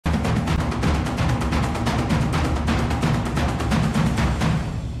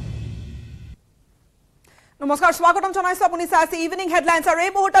নমস্কাৰ স্বাগতম জনাইছো আপুনি চাইছে ইভিনিং হেডলাইন্স আৰু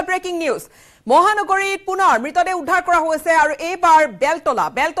এই মুহূৰ্তত ব্ৰেকিং নিউজ মহানগৰীত পুনৰ মৃতদেহ উদ্ধাৰ কৰা হৈছে আৰু এইবাৰ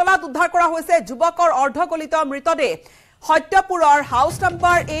বেলতলাত উদ্ধাৰ কৰা হৈছে যুৱকৰ অৰ্ধগলিত মৃতদেহ সত্যপুৰৰ হাউস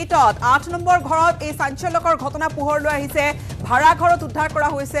নম্বৰ 8ত 8 নম্বৰ ঘৰত এই চাঞ্চল্যকৰ ঘটনা পোহৰলৈ আহিছে ভাড়া ঘৰত উদ্ধাৰ কৰা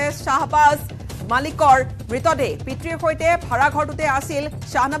হৈছে শাহবাজ মালিকৰ মৃতদেহ পিতৃৰ সৈতে ভাড়া ঘৰটোতে আছিল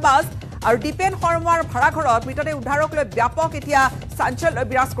শাহনাবাজ আৰু দীপেন শৰ্মাৰ ভাড়া ঘৰত মৃতদেহ উদ্ধাৰক লৈ ব্যাপক এতিয়া চাঞ্চল্য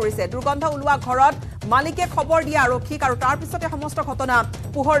বিৰাজ কৰিছে দুৰ্গন্ধ ওলোৱা ঘৰত মালিকে খবৰ দিয়া আৰক্ষীক আৰু তাৰ পিছতে সমস্ত ঘটনা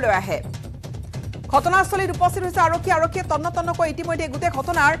পোহৰলৈ আহে ঘটনাস্থলীত উপস্থিত হৈছে আৰক্ষীয়ে তন্নতন্নকৈ ইতিমধ্যে গোটেই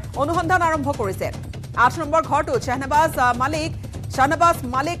ঘটনাৰ অনুসন্ধান আৰম্ভ কৰিছে 8 নম্বৰ ঘৰটো শাহনাবাজ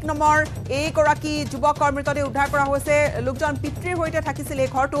মালিক নামৰ এই গৰাকী যুৱকৰ মৃতদেহ উদ্ধাৰ কৰা হৈছে লোকজন পিতৃৰ সৈতে থাকিছিল এই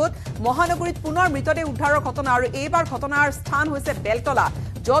ঘৰটোত মহানগৰীত পুনৰ মৃতদেহ উদ্ধাৰৰ ঘটনা আৰু এইবাৰ ঘটনাৰ স্থান হৈছে বেলতলা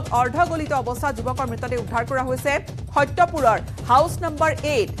য'ত অৰ্ধগলিত অৱস্থাত যুৱকৰ মৃতদেহ উদ্ধাৰ কৰা হৈছে সত্যপুৰৰ হাউস নম্বৰ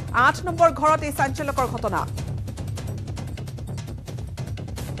 8 নম্বৰ ঘৰত এই চাঞ্চল্যকৰ ঘটনা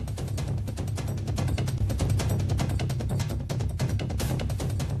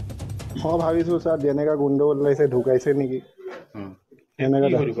মই ভাবিছো স্যাৰ যেনেকা গুন্ড ওলাইছে ঢুকাইছে নেকি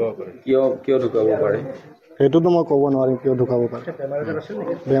কিয় ঢুকাব পাৰে সেইটোতো মই ক'ব নোৱাৰিম কিয় ঢুকাব পাৰে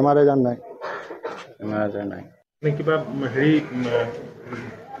বেমাৰ আজাৰ নাই কিবা হেৰি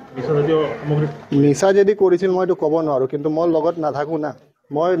নিচা যদি কৰিছিল মইতো ক'ব নোৱাৰো কিন্তু মই লগত নাথাকো না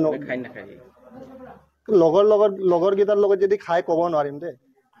মই লগৰকেইটাৰ লগত যদি খাই ক'ব নোৱাৰিম দে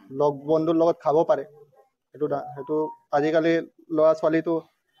লগ বন্ধুৰ লগত খাব পাৰে সেইটো আজিকালি ল'ৰা ছোৱালীটো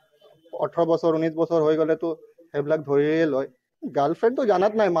 18 বছৰ 19 বছৰ হৈ গলেতো হেবিলাক ধৰিয়ে লয় গাৰ্লফ্ৰেন্ড তো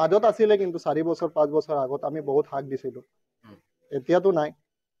জানাত নাই মাজত আছিলে কিন্তু 4 বছৰ 5 বছৰ আগত আমি বহুত হাক দিছিলো এতিয়াতো নাই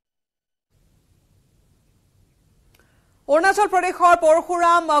অৰুণাচল প্ৰদেশৰ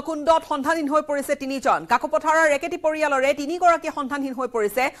পৰশুৰাম কুণ্ডত সন্ধানহীন হৈ পৰিছে তিনিজন কাকপথাৰৰ একেটি পৰিয়ালৰে তিনিগৰাকী সন্ধানহীন হৈ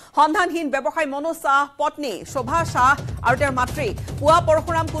পৰিছে সন্ধানহীন ব্যৱসায়ী মনোজ শাহ পত্নী শোভা শাহ আৰু তেওঁৰ মাতৃ পুৱা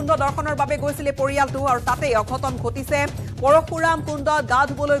পৰশুৰাম কুণ্ড দৰ্শনৰ বাবে গৈছিল পৰিয়ালটো আৰু তাতে অঘটন ঘটিছে পৰশুৰাম কুণ্ডত গা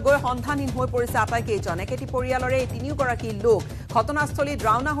ধুবলৈ গৈ সন্ধানহীন হৈ পৰিছে আটাইকেইজন একেটি পৰিয়ালৰে তিনিগৰাকী লোক ঘটনাস্থলীত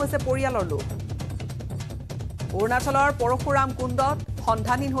ৰাওনা হৈছে পৰিয়ালৰ লোক অৰুণাচলৰ পৰশুৰাম কুণ্ডত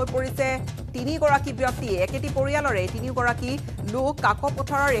সন্ধানহীন হৈ পৰিছে তিনিগৰাকী ব্যক্তি একেটি পৰিয়ালৰে তিনিগৰাকী লোক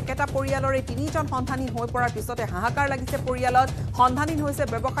কাকপথাৰৰ একেটা পৰিয়ালৰে তিনিজন সন্ধানহীন হৈ পৰাৰ পিছতে হাহাকাৰ লাগিছে পৰিয়ালত সন্ধানহীন হৈছে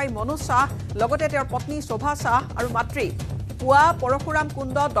ব্যৱসায়ী মনোজ শাহ লগতে তেওঁৰ পত্নী শোভা শাহ আৰু মাতৃ পুৱা পৰশুৰাম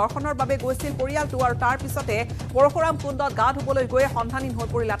কুণ্ডত দৰ্শনৰ বাবে গৈছিল পৰিয়ালটো আৰু তাৰ পিছতে পৰশুৰাম কুণ্ডত গা ধুবলৈ গৈ সন্ধানহীন হৈ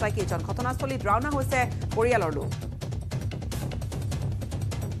পৰিল আটাইকেইজন ঘটনাস্থলীত ৰাওনা হৈছে পৰিয়ালৰ লোক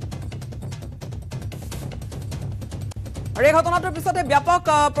আৰু এই ঘটনাটোৰ পিছতে ব্যাপক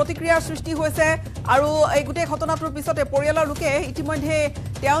প্ৰতিক্ৰিয়াৰ সৃষ্টি হৈছে আৰু এই গোটেই ঘটনাটোৰ পিছতে পৰিয়ালৰ লোকে ইতিমধ্যে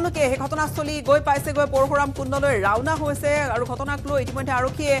তেওঁলোকে এই ঘটনাস্থলী গৈ পাইছেগৈ পৰশুৰাম কুণ্ডলৈ ৰাওনা হৈছে আৰু ঘটনাক লৈ ইতিমধ্যে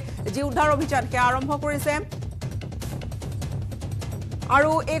আৰক্ষীয়ে যি উদ্ধাৰ অভিযান সেয়া আৰম্ভ কৰিছে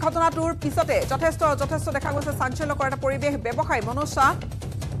আৰু এই ঘটনাটোৰ পিছতে যথেষ্ট দেখা গৈছে চাঞ্চল্যকৰ এটা পৰিৱেশ ব্যৱসায়ী মনোজ শাহ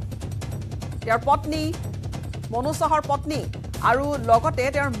তেওঁৰ পত্নী মনোজ শাহৰ পত্নী আৰু লগতে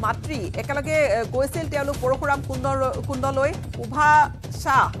তেওঁৰ মাতৃ একেলগে গৈছিল তেওঁলোক পৰশুৰাম কুণ্ডলৈ শোভা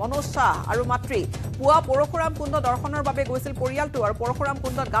শাহ মনোজ শাহ আৰু মাতৃ পুৱা পৰশুৰাম কুণ্ড দৰ্শনৰ বাবে গৈছিল পৰিয়ালটো আৰু পৰশুৰাম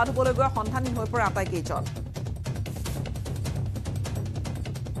কুণ্ডত গা ধুবলৈ গৈ সন্ধানহীন হৈ পৰে আটাইকেইজন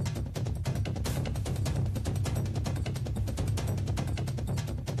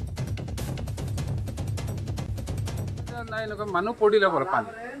মানুহ পৰিলে বৰ পানী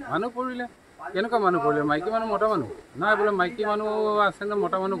মানুহ পৰিলে কেনেকুৱা মানুহ পৰিলে মাইকী মানুহ মতা মানুহ নাই বোলে মাইকী মানুহ আছে নে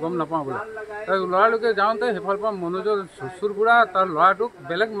মতা মানুহ গম নাপাওঁ বোলে ল'ৰালোকে যাওঁতে সেইফালৰ পৰা মনোজৰ চুচুৰ বুঢ়া তাৰ ল'ৰাটোক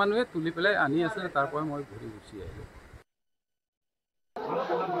বেলেগ মানুহে তুলি পেলাই আনি আছিলে তাৰ পৰা মই ঘূৰি গুচি আহিলোঁ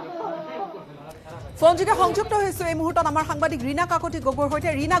ফোনযোগে সংযুক্ত হৈছো এই মুহূৰ্তত আমাৰ সাংবাদিক ৰীনা কাকতি গগৈৰ সৈতে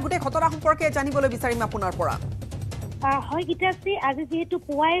ৰীনা গোটেই ঘটনা সম্পৰ্কে জানিবলৈ বিচাৰিম আপোনাৰ পৰা হয় গীতাশ্ৰী আজি যেহেতু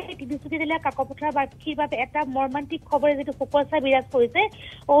পুৱাই তিনিচুকীয়া জিলাৰ কাকপথাৰ বাসীৰ বাবে এটা মৰ্মান্তিক খবৰে যিটো শোকচা বিৰাজ কৰিছে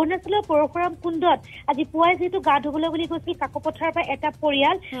অৰুণাচলৰ পৰশুৰাম কুণ্ডত আজি পুৱাই যেহেতু গা ধুবলৈ বুলি গৈছিল কাকপথাৰৰ পৰা এটা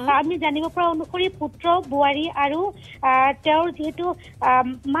পৰিয়াল আমি জানিব পৰা অনুসৰি পুত্ৰ বোৱাৰী আৰু তেওঁৰ যিহেতু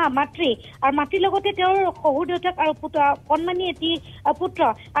মাতৃ আৰু মাতৃৰ লগতে তেওঁৰ শহুৰ দেউতাক আৰু কণমানি এটি পুত্ৰ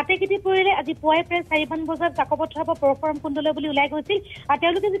আটাইকেইটি পৰিয়ালে আজি পুৱাই প্ৰায় 4 বজাত কাকপথাৰৰ পৰা পৰশুৰাম কুণ্ডলৈ বুলি ওলাই গৈছিল আৰু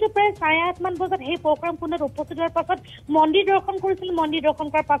তেওঁলোকে যিটো প্ৰায় 8:30 মান বজাত সেই পৰশুৰাম কুণ্ডত উপস্থিত হোৱাৰ পাছত মন্দিৰ দৰ্শন কৰিছিল মন্দিৰ দৰ্শন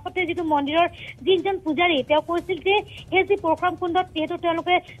কৰাৰ পাছতে যিটো মন্দিৰৰ যিজন পূজাৰী তেওঁ কৈছিল যে সেই যি পৰশুৰাম কুণ্ডত যিহেতু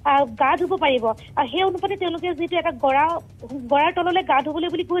তেওঁলোকে গা ধুব পাৰিব আৰু সেই অনুপাতে তেওঁলোকে যিটো এটা গড়াৰ তললৈ গা ধুবলৈ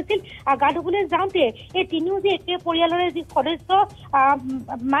বুলি কৈছিল গা ধুবলৈ যাওঁতে এই তিনিও যি একে পৰিয়ালৰে যি সদস্য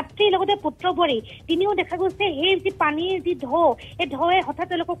মাতৃৰ লগতে পুত্ৰ বোৱাৰী তিনিও দেখা গৈছে সেই যি পানীৰ যি ঢৌ এই ঢৌৱে হঠাৎ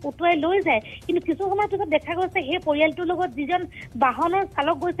তেওঁলোকক উটুৱাই লৈ যায় কিন্তু কিছু সময়ৰ পিছত দেখা গৈছে সেই পৰিয়ালটোৰ লগত যিজন বাহনৰ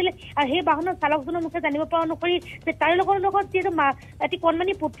চালক গৈছিল আৰু সেই বাহনৰ চালকজনৰ মুখে জানিব পৰা অনুসৰি যে তাৰ লগত যিহেতু এটি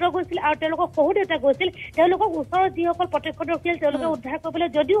কণমানি পুত্ৰ গৈছিল আৰু তেওঁলোকৰ শহুৰ দেউতা গৈছিল তেওঁলোকক ওচৰৰ যিসকল প্ৰত্যক্ষদৰ্শী তেওঁলোকে উদ্ধাৰ কৰিবলৈ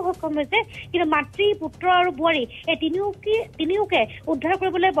যদিও সক্ষম হৈছে কিন্তু মাতৃ পুত্ৰ আৰু বোৱাৰী এই তিনিওকে উদ্ধাৰ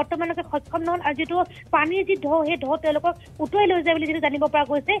কৰিবলৈ বৰ্তমানলৈকে সক্ষম নহল আৰু যিটো পানীৰ যি ঢৌ সেই ঢৌ তেওঁলোকক উটুৱাই লৈ যায় বুলি যিটো জানিব পৰা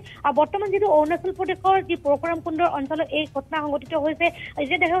গৈছে আৰু বৰ্তমান যিটো অৰুণাচল প্ৰদেশৰ যি পৰশুৰাম কুণ্ডৰ অঞ্চলত এই ঘটনা সংঘটিত হৈছে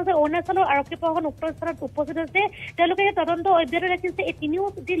এতিয়া দেখা গৈছে অৰুণাচলৰ আৰক্ষী প্ৰশাসন উক্ত স্থানত উপস্থিত হৈছে তেওঁলোকে তদন্ত অব্যাহত ৰাখিছে এই তিনিও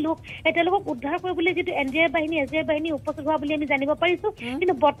যি লোক তেওঁলোকক উদ্ধাৰ কৰিবলৈ যিটো NDR বাহিনী SDR বাহিনী উপস্থিত হোৱা বুলি আমি জানিব পাৰিছো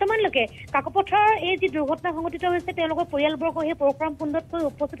কিন্তু বৰ্তমানলৈকে কাকপথাৰৰ এই যি দুৰ্ঘটনা সংঘটিত হৈছে তেওঁলোকৰ পৰিয়ালবৰ্গ সেই পৰশুৰাম কুণ্ডতকৈ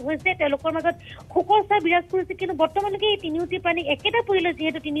উপস্থিত হৈছে তেওঁলোকৰ মাজত শোকৰ ছাঁ বিৰাজ কৰিছে কিন্তু বৰ্তমানলৈকে এই তিনিওটি প্ৰাণী একেটা পৰিয়ালৰ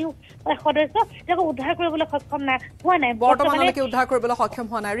যিহেতু তিনিও সদস্য তেওঁলোকক উদ্ধাৰ কৰিবলৈ সক্ষম হোৱা নাই বৰ্তমানলৈকে উদ্ধাৰ কৰিবলৈ সক্ষম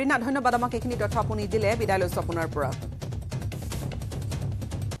হোৱা নাই ৰীনা ধন্যবাদ আমাক এইখিনি তথ্য আপুনি দিলে বিদায় লৈছো আপোনাৰ পৰা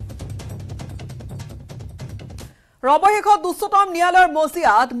ৰবশেষত উচ্চতম ন্যায়ালয়ৰ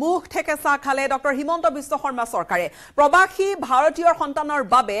মজিয়াত মুখ ঠেকেচা খালে ডক্টৰ হিমন্ত বিশ্ব শৰ্মা চৰকাৰে প্ৰবাসী ভাৰতীয়ৰ সন্তানৰ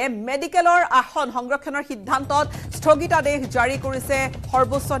বাবে মেডিকেলৰ আসন সংৰক্ষণৰ সিদ্ধান্তত স্থগিতাদেশ জাৰি কৰিছে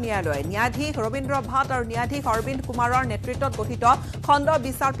সৰ্বোচ্চ ন্যায়ালয়ে ন্যায়াধীশ ৰবীন্দ্ৰ ভাট আৰু ন্যায়াধীশ অৰবিন্দ কুমাৰৰ নেতৃত্বত গঠিত খণ্ড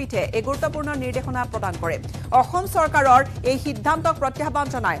বিচাৰপীঠে এই গুৰুত্বপূৰ্ণ নিৰ্দেশনা প্ৰদান কৰে অসম চৰকাৰৰ এই সিদ্ধান্তক প্ৰত্যাহ্বান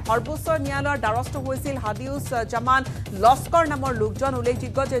জনাই সৰ্বোচ্চ ন্যায়ালয়ৰ দ্বাৰস্থ হৈছিল হাদিউছ জামান লস্কৰ নামৰ লোকজন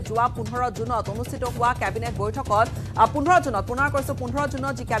উল্লেখযোগ্য যে যোৱা 15 জুনত অনুষ্ঠিত হোৱা কেবিনেট বৈঠকত 15 জুনত পুনৰ কৈছো 15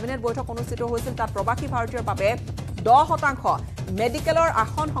 জুনত যি কেবিনেট বৈঠক অনুষ্ঠিত হৈছিল তাত প্ৰবাসী ভাৰতীয়ৰ বাবে 10% মেডিকেলৰ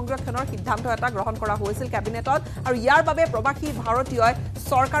আসন সংৰক্ষণৰ সিদ্ধান্ত এটা গ্ৰহণ কৰা হৈছিল কেবিনেটত আৰু ইয়াৰ বাবে প্ৰবাসী ভাৰতীয়ই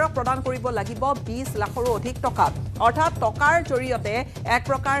চৰকাৰক প্ৰদান কৰিব লাগিব 20 লাখৰো অধিক টকা অৰ্থাৎ টকাৰ জৰিয়তে এক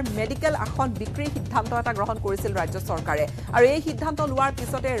প্ৰকাৰ মেডিকেল আসন বিক্ৰী সিদ্ধান্ত এটা গ্ৰহণ কৰিছিল ৰাজ্য চৰকাৰে আৰু এই সিদ্ধান্ত লোৱাৰ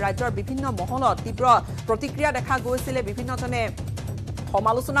পিছতে ৰাজ্যৰ বিভিন্ন মহলত তীব্ৰ প্ৰতিক্ৰিয়া দেখা গৈছিল বিভিন্নজনে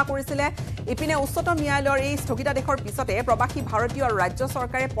সমালোচনা কৰিছিল ইপিনে উচ্চতম ন্যায়ালয়ৰ এই স্থগিতাদেশৰ পিছতে প্ৰবাসী ভাৰতীয় আৰু ৰাজ্য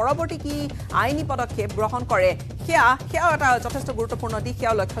চৰকাৰে পৰৱৰ্তী কি আইনী পদক্ষেপ গ্ৰহণ কৰে সেয়া এটা যথেষ্ট গুৰুত্বপূৰ্ণ দিশ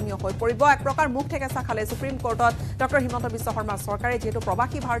সেয়া লক্ষণীয় হৈ পৰিব এক প্ৰকাৰ মুখ ঠেকেচা খালে সুপ্ৰিম কোৰ্টত ডক্টৰ হিমন্ত বিশ্ব শৰ্মা চৰকাৰে যেহেতু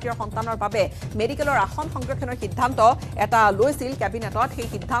প্ৰবাসী ভাৰতীয়ৰ সন্তানৰ বাবে মেডিকেলৰ আসন সংৰক্ষণৰ সিদ্ধান্ত এটা লৈছিল কেবিনেটত সেই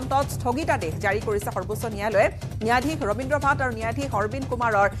সিদ্ধান্তত স্থগিতাদেশ জাৰি কৰিছে সৰ্বোচ্চ ন্যায়ালয়ে ন্যায়াধীশ ৰবীন্দ্ৰ ভাট আৰু ন্যায়াধীশ অৰবিন্দ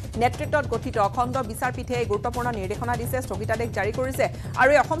কুমাৰৰ নেতৃত্বত গঠিত খণ্ড বিচাৰপীঠে গুৰুত্বপূৰ্ণ নিৰ্দেশনা দিছে স্থগিতাদেশ জাৰি কৰিছে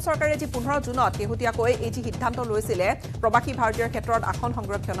আৰু অসম চৰকাৰে যি 15 জুনত শেহতীয়াকৈ এই যি সিদ্ধান্ত লৈছিলে প্ৰবাসী ভাৰতীয়ৰ ক্ষেত্ৰত আসন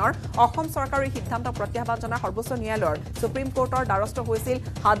সংৰক্ষণৰ অসম চৰকাৰৰ সিদ্ধান্ত প্ৰত্যাহ্বান জনাই সৰ্বোচ্চ ন্যায়ালয়ৰ সুপ্ৰিম কোৰ্টৰ দ্বাৰস্থ হৈছিল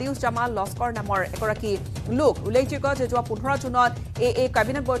হাদিউছ জামান লস্কৰ নামৰ এগৰাকী লোক উল্লেখযোগ্য যে যোৱা 15 জুনত এই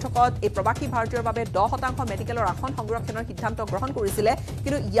কেবিনেট বৈঠকত এই প্ৰবাসী ভাৰতীয়ৰ বাবে 10% মেডিকেলৰ আসন সংৰক্ষণৰ সিদ্ধান্ত গ্ৰহণ কৰিছিলে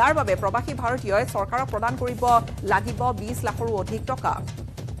কিন্তু ইয়াৰ বাবে প্ৰবাসী ভাৰতীয়ই চৰকাৰক প্ৰদান কৰিব লাগিব 20 লাখৰো অধিক টকা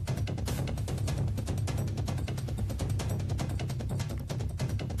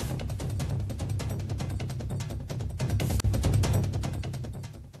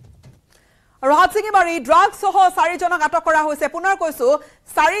হাতছিঙিমাৰী ড্ৰাগছ সহ 4 জনক আটক কৰা হৈছে পুনৰ কৈছো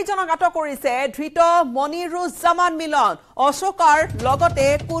 4 জনক আটক কৰিছে ধৃত মনিৰুজ্জামান মিলন অশোকাৰ লগতে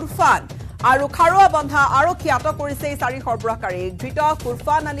কুৰফান আৰু খাৰুৱা বন্ধা আৰক্ষী আটক কৰিছে এই 4 সৰবৰাহকাৰী ধৃত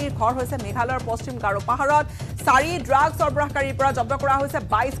কুৰফান আলীৰ ঘৰ হৈছে মেঘালয়ৰ পশ্চিম গাৰো পাহাৰত 4 ড্ৰাগছ সৰবৰাহকাৰীৰ পৰা জব্দ কৰা হৈছে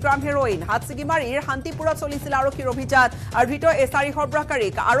 22 গ্ৰাম হেৰোইন হাতছিঙিমাৰীৰ শান্তিপুৰত চলিছিল আৰক্ষীৰ অভিযান আৰু ধৃত এই 4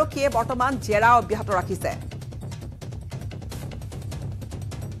 সৰবৰাহকাৰীক আৰক্ষীয়ে বৰ্তমান জেৰা অব্যাহত ৰাখিছে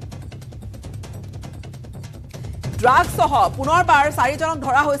ড্ৰাগছ সহ পুনৰবাৰ 4 জনক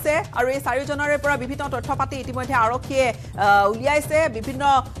ধৰা হৈছে আৰু এই 4 জনৰে পৰা বিভিন্ন তথ্য পাতি ইতিমধ্যে আৰক্ষীয়ে উলিয়াইছে বিভিন্ন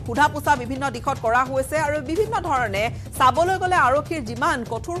সুধা পোছা বিভিন্ন দিশত কৰা হৈছে আৰু বিভিন্ন ধৰণে চাবলৈ গলে আৰক্ষীৰ যিমান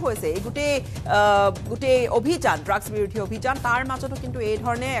কঠোৰ হৈছে এই গুটেই অভিযান ড্ৰাগছ বিৰোধী অভিযান তাৰ মাজতো কিন্তু এই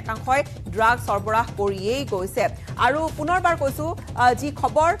ধৰণে একাংশই ড্ৰাগছ সৰবৰাহ কৰিয়েই গৈছে আৰু পুনৰবাৰ কৈছো যি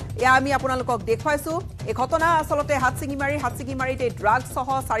খবৰ এয়া আমি আপোনালোকক দেখুৱাইছো এই ঘটনা আসলতে হাতছিঙিমাৰীত এই ড্ৰাগছ সহ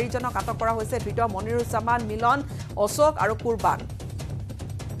 4 জনক আটক কৰা হৈছে ধৃত মনিৰুজ্জামান মিলন অশোক আৰু কুৰবান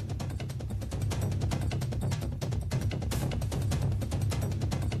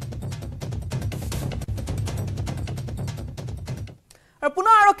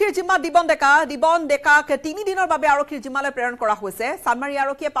পুনৰ আৰক্ষীৰ জিম্মাত দিবন ডেকাক 3 দিনৰ বাবে আৰক্ষীৰ জিম্মালৈ প্ৰেৰণ কৰা হৈছে সানমাৰী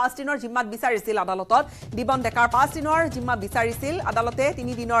আৰক্ষীয়ে 5 দিনৰ জিম্মাত বিচাৰিছিল আদালতত দিবন ডেকাৰ 5 দিনৰ জিম্মা বিচাৰিছিল আদালতে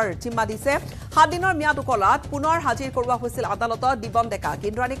 3 দিনৰ জিম্মা দিছে 7 দিনৰ ম্যাদ উকলাত পুনৰ হাজিৰ কৰোৱা হৈছিল আদালতত দিবন ডেকা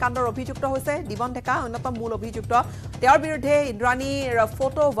ইন্দ্ৰাণী কাণ্ডৰ অভিযুক্ত হৈছে দিবন ডেকা অন্যতম মূল অভিযুক্ত তেওঁৰ বিৰুদ্ধে ইন্দ্ৰাণীৰ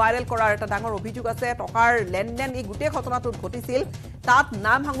ফটো ভাইৰেল কৰাৰ এটা ডাঙৰ অভিযোগ আছে টকাৰ লেনদেন এই গোটেই ঘটনাটোত ঘটিছিল তাত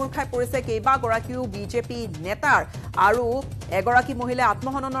নাম ভাঙুৰ খাই পৰিছে কেইবাগৰাকীও বিজেপি নেতাৰ আৰু এগৰাকী মহিলা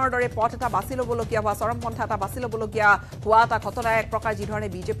আত্মহননৰ দৰে পথ এটা বাছি ল'বলগীয়া হোৱা চৰমপন্থা এটা বাছি ল'বলগীয়া হোৱা এটা ঘটনা এক প্ৰকাৰ যি ধৰণে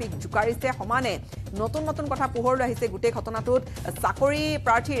বিজেপিক জোকাৰিছে সমানে নতুন নতুন কথা পোহৰলৈ আহিছে গোটেই ঘটনাটোত চাকৰি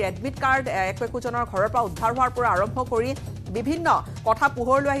প্ৰাৰ্থীৰ এডমিট কাৰ্ড একোজনৰ ঘৰৰ পৰা উদ্ধাৰ হোৱাৰ পৰা আৰম্ভ কৰি বিভিন্ন কথা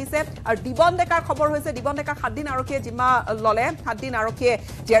পোহৰলৈ আহিছে আৰু দিবন ডেকাৰ খবৰ হৈছে দিবন ডেকাৰ 7 দিন আৰক্ষীয়ে জিম্মা ললে 7 দিন আৰক্ষীয়ে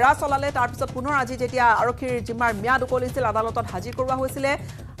জেৰা চলালে তাৰ পিছত পুনৰ আজি যেতিয়া আৰক্ষীৰ জিম্মাৰ ম্যাদ উকলিছিল আদালতত হাজিৰ কৰোৱা হৈছিল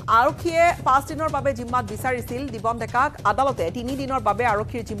আৰক্ষীয়ে 5 দিনৰ বাবে জিম্মাত বিচাৰিছিল দিবন ডেকাক আদালতে 3 দিনৰ বাবে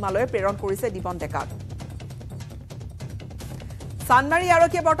আৰক্ষীৰ জিম্মালৈ প্ৰেৰণ কৰিছে দিবন ডেকাক সানমাৰী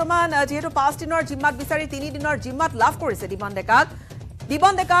আৰক্ষীয়ে বৰ্তমান যেহেতু 5 দিনৰ জিম্মাত বিচাৰি 3 দিনৰ জিম্মাত লাভ কৰিছে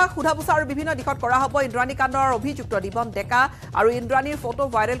দিবন ডেকাক সোধাপোছা আৰু বিভিন্ন দিশত কৰা হ'ব ইন্দ্ৰাণী কাণ্ডৰ অভিযুক্ত দিবন ডেকা আৰু ইন্দ্ৰাণীৰ ফটো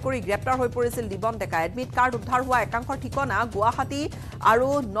ভাইৰেল কৰি গ্ৰেপ্তাৰ হৈ পৰিছিল দিবন ডেকা এডমিট কাৰ্ড উদ্ধাৰ হোৱা একাংশৰ ঠিকনা গুৱাহাটী আৰু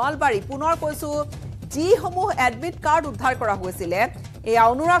নলবাৰী পুনৰ কৈছো যিসমূহ এডমিট কাৰ্ড উদ্ধাৰ কৰা হৈছিল এয়া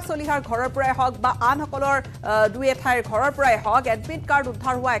অনুৰাগ চলিহাৰ ঘৰৰ পৰাই হওক বা আনসকলৰ দুই এঠাইৰ ঘৰৰ পৰাই হওক এডমিট কাৰ্ড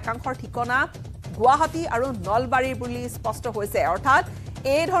উদ্ধাৰ হোৱা একাংশৰ ঠিকনা গুৱাহাটী আৰু নলবাৰীৰ বুলি স্পষ্ট হৈছে অৰ্থাৎ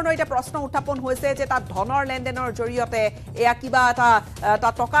এই ধৰণৰ এটা প্ৰশ্ন উত্থাপন হৈছে যে তাত ধনৰ লেনদেনৰ জৰিয়তে এয়া কিবা এটা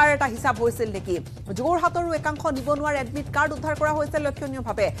টকাৰ এটা হিচাপ হৈছিল নেকি যোৰহাটৰো একাংশ নিবনুৱাৰ এডমিট কাৰ্ড উদ্ধাৰ কৰা হৈছে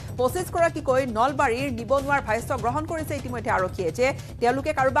লক্ষণীয়ভাৱে 25 গৰাকীকৈ নলবাৰীৰ নিবনুৱাৰ ভাষ্য গ্ৰহণ কৰিছে ইতিমধ্যে আৰক্ষীয়ে যে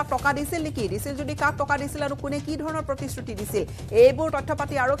তেওঁলোকে কাৰোবাক টকা দিছিল নেকি দিছিল যদি কাক টকা দিছিল আৰু কোনে কি ধৰণৰ প্ৰতিশ্ৰুতি দিছিল এইবোৰ তথ্য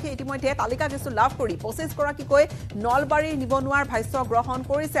পাতি আৰক্ষীয়ে ইতিমধ্যে তালিকা কিছু লাভ কৰি 25 গৰাকীকৈ নলবাৰীৰ নিবনুৱাৰ ভাষ্য গ্ৰহণ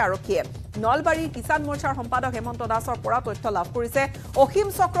কৰিছে আৰক্ষীয়ে নলবাৰী কিষাণ মোৰ্চাৰ সম্পাদক হেমন্ত দাসৰ পৰা তথ্য লাভ কৰিছে অসীম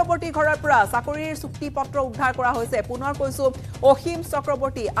চক্ৰৱৰ্তীৰ ঘৰৰ পৰা চাকৰিৰ চুক্তি পত্ৰ উদ্ধাৰ কৰা হৈছে পুনৰ কৈছো অসীম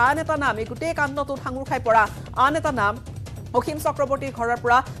চক্ৰৱৰ্তী আন এটা নাম এই গোটেই কাণ্ডটোত সাঙুৰ খাই পৰা আন এটা নাম অসীম চক্ৰৱৰ্তীৰ ঘৰৰ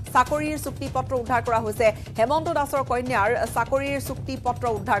পৰা চাকৰিৰ চুক্তি পত্ৰ উদ্ধাৰ কৰা হৈছে হেমন্ত দাসৰ কন্যাৰ চাকৰিৰ চুক্তি পত্ৰ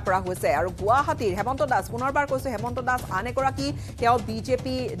উদ্ধাৰ কৰা হৈছে আৰু গুৱাহাটীৰ হেমন্ত দাস পুনৰবাৰ কৈছো হেমন্ত দাস আন এগৰাকী তেওঁ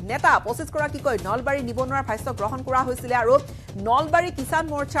বিজেপি নেতা 25 গৰাকীকৈ নলবাৰী নিবনুৱাৰ ভাষ্য গ্ৰহণ কৰা হৈছিল আৰু নলবাৰী কিষাণ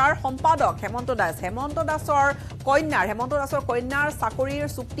মোৰ্চাৰ সম্পাদক হেমন্ত দাসৰ কন্যাৰ চাকৰিৰ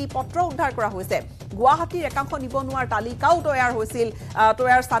চুক্তি পত্ৰ উদ্ধাৰ কৰা হৈছে গুৱাহাটীৰ একাংশ নিবনুৱাৰ তালিকাও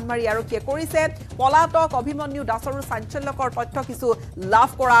তৈয়াৰ সানমাৰী আৰক্ষীয়ে কৰিছে পলাতক অভিমন্যু দাসৰো চাঞ্চল্যকৰ তথ্য কিছু লাভ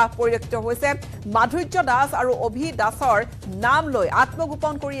কৰা পৰিলক্ষিত হৈছে মাধুৰ্য দাস আৰু অভি দাসৰ নাম লৈ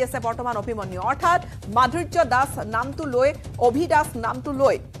আত্মগোপন কৰি আছে বৰ্তমান অভিমন্যু অৰ্থাৎ মাধুৰ্য দাস নামটো লৈ অভি দাস নামটো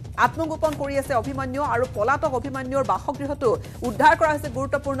লৈ আত্মগোপন কৰি আছে অভিমন্যু আৰু পলাতক অভিমন্যুৰ বাসগৃহটো উদ্ধাৰ কৰা হৈছে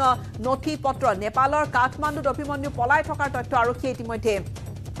গুৰুত্বপূৰ্ণ নথি পত্ৰ নেপালৰ কাঠমাণ্ডুত অভিমন্যু পলাই থকাৰ তথ্য আৰক্ষীয়ে ইতিমধ্যে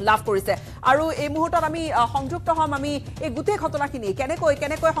লাভ কৰিছে আৰু এই মুহূৰ্তত আমি সংযুক্ত হম আমি এই গোটেই ঘটনাখিনি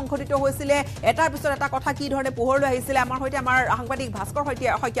কেনেকৈ সংঘটিত হৈছিল এটাৰ পিছত এটা কথা কি ধৰণে পোহৰলৈ আহিছিল আমাৰ সৈতে আমাৰ সাংবাদিক ভাস্কৰ সৈতে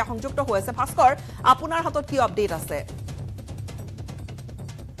সংযুক্ত হৈ আছে ভাস্কৰ আপোনাৰ হাতত কি আপডেট আছে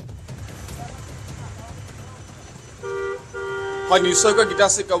হয় নিশ্চয়কৈ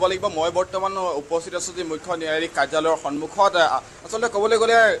গীতাশ্ৰী ক'ব লাগিব মই বৰ্তমান উপস্থিত আছোঁ যে মুখ্য ন্যায়াধীশ কাৰ্যালয়ৰ সন্মুখত আচলতে ক'বলৈ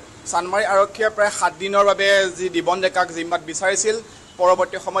গ'লে চানমাৰী আৰক্ষীয়ে প্ৰায় 7 দিনৰ বাবে যি দিবন ডেকাক জিম্মাত বিচাৰিছিল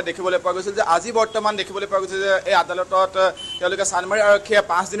পৰৱৰ্তী সময়ত দেখিবলৈ পোৱা গৈছিল যে আজি বৰ্তমান দেখিবলৈ পোৱা গৈছে যে এই আদালতত তেওঁলোকে চানমাৰী আৰক্ষীয়ে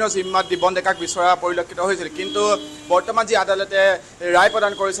 5 দিনৰ জিম্মাত দিবন ডেকাক বিচৰা পৰিলক্ষিত হৈছিল কিন্তু বৰ্তমান যি আদালতে ৰায়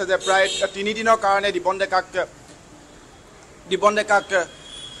প্ৰদান কৰিছে যে প্ৰায় 3 দিনৰ কাৰণে দিবন ডেকাক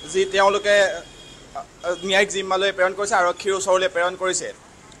যি তেওঁলোকে ন্যায়িক জিম্মালৈ প্ৰেৰণ কৰিছে আৰক্ষীৰ ওচৰলৈ প্ৰেৰণ কৰিছে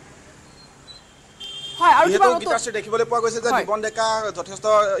হয় আৰু কিবা গীতাশ্ৰী দেখিবলৈ পোৱা গৈছে যে দিবন ডেকা যথেষ্ট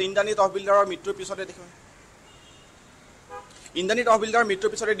ইন্দ্ৰাণী তহবিলদাৰৰ মৃত্যুৰ পিছতে ইন্দ্ৰাণী তহবিলদাৰৰ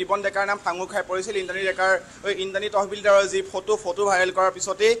মৃত্যুৰ পিছতে দিবন ডেকাৰ নাম সাঙুৰ খাই পৰিছিল ইন্দ্ৰাণী তহবিলদাৰৰ যি ফটো ভাইৰেল কৰাৰ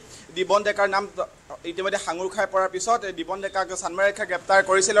পিছতেই দিবন ডেকাৰ নাম ইতিমধ্যে সাঙুৰ খাই পৰাৰ পিছত দিবন ডেকাক চানমাৰী আৰক্ষীয়ে গ্ৰেপ্তাৰ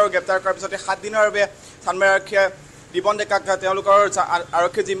কৰিছিল আৰু গ্ৰেপ্তাৰ কৰাৰ পিছতে 7 দিনৰ বাবে চানমাৰী আৰক্ষীয়ে দিবন ডেকাক তেওঁলোকৰ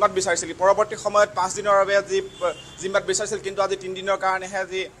আৰক্ষী জিম্মাত বিচাৰিছিল পৰৱৰ্তী সময়ত 5 দিনৰ বাবে যি জিম্মাত বিচাৰিছিল কিন্তু আজি 3 দিনৰ কাৰণেহে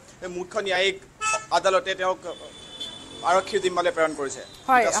যি মুখ্য ন্যায়িক আদালতে তেওঁক আৰক্ষী জিম্মালৈ প্ৰেৰণ কৰিছে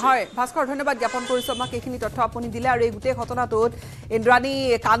হয় ভাস্কৰ ধন্যবাদ জ্ঞাপন কৰিছো আমাক এইখিনি তথ্য আপুনি দিলে আৰু এই গোটেই ঘটনাটোত ইন্দ্ৰাণী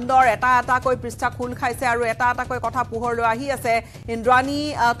কাণ্ডৰ এটাকৈ পৃষ্ঠা খোল খাইছে আৰু এটাকৈ কথা পোহৰলৈ আহি আছে ইন্দ্ৰাণী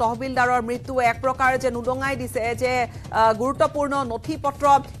তহবিলদাৰৰ মৃত্যু এক প্ৰকাৰ যে নুদঙাই দিছে যে গুৰুত্বপূৰ্ণ নথি পত্ৰ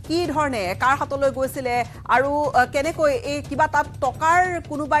কি ধৰণে কাৰ হাতলৈ গৈছিলে আৰু কেনেকৈ এই কিবা তাত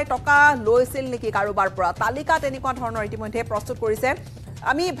কোনোবাই টকা লৈছিল নেকি কাৰোবাৰ পৰা তালিকা তেনেকুৱা ধৰণৰ ইতিমধ্যে প্ৰস্তুত কৰিছে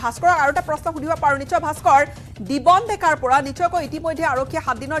আমি ভাস্কৰক আৰু এটা প্ৰশ্ন সুধিব পাৰোঁ নিশ্চয় ভাস্কৰ দিবন ডেকাৰ পৰা নিশ্চয়কৈ ইতিমধ্যে আৰক্ষীয়ে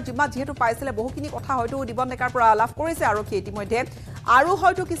 7 দিনৰ জিম্মা যিহেতু পাইছিলে বহুখিনি কথা হয়তো দিবন ডেকাৰ পৰা লাভ কৰিছে আৰক্ষীয়ে ইতিমধ্যে আৰু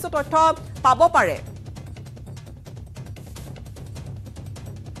হয়তো কিছু তথ্য পাব পাৰে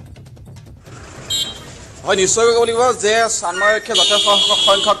হয় নিশ্চয়কৈ ক'ব লাগিব যে চানমাৰীয়ে যথেষ্ট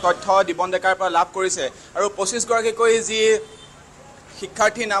সংখ্যক তথ্য দিবন ডেকাৰ পৰা লাভ কৰিছে আৰু 25 গৰাকীকৈ যি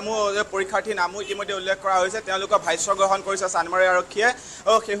শিক্ষাৰ্থী নামো পৰীক্ষাৰ্থী নামো ইতিমধ্যে উল্লেখ কৰা হৈছে তেওঁলোকৰ ভাষ্য গ্ৰহণ কৰিছে চানমাৰী আৰক্ষীয়ে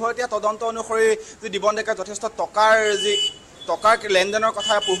আৰু শেহতীয়া তদন্ত অনুসৰি যি দিবন ডেকাৰ যথেষ্ট টকাৰ লেনদেনৰ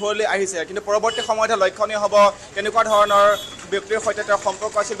কথা পোহৰলৈ আহিছে কিন্তু পৰৱৰ্তী সময়ত লক্ষণীয় হ'ব কেনেকুৱা ধৰণৰ ব্যক্তিৰ সৈতে তেওঁৰ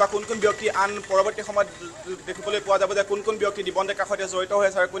সম্পৰ্ক আছিল বা কোন ব্যক্তি আন পৰৱৰ্তী সময়ত দেখিবলৈ পোৱা যাব যে কোন ব্যক্তি দিবন ডেকাৰ সৈতে জড়িত হৈ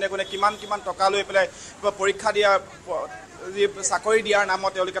আছে আৰু কোনে কিমান টকা লৈ পেলাই পৰীক্ষা দিয়া যি চাকৰি দিয়াৰ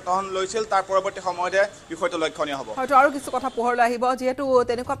নামত তেওঁলোকে তহন লৈছিল তাৰ পৰৱৰ্তী সময়তে বিষয়টো লক্ষণীয় হ'ব হয়তো আৰু কিছু কথা পোহৰলৈ আহিব যিহেতু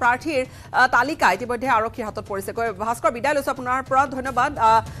তেনেকুৱা প্ৰাৰ্থীৰ তালিকা ইতিমধ্যে আৰক্ষীৰ হাতত পৰিছে ভাস্কৰ বিদায় লৈছো আপোনাৰ পৰা ধন্যবাদ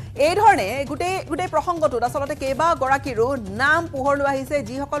এই ধৰণে গোটেই প্ৰসংগটোত আচলতে কেইবাগৰাকীৰো নাম পোহৰলৈ আহিছে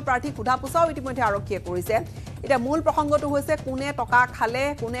যিসকল প্ৰাৰ্থীক সোধা পোছাও ইতিমধ্যে আৰক্ষীয়ে কৰিছে এতিয়া মূল প্ৰসংগটো হৈছে কোনে টকা খালে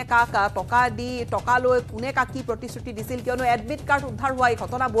কোনে কাক টকা দি টকা লৈ কোনে কাক কি প্ৰতিশ্ৰুতি দিছিল কিয়নো এডমিট কাৰ্ড উদ্ধাৰ হোৱা এই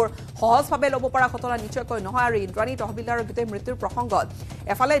ঘটনাবোৰ সহজভাৱে ল'ব পৰা ঘটনা নিশ্চয়কৈ নহয় আৰু ইন্দ্ৰাণী তহবিলদাৰৰ গোটেই মৃত্যুৰ প্ৰসংগত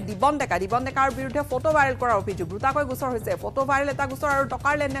এফালে দিবন ডেকাৰ বিৰুদ্ধে ফটো ভাইৰেল কৰাৰ অভিযোগ দুটাকৈ গোচৰ হৈছে ফটো ভাইৰেল এটা গোচৰ আৰু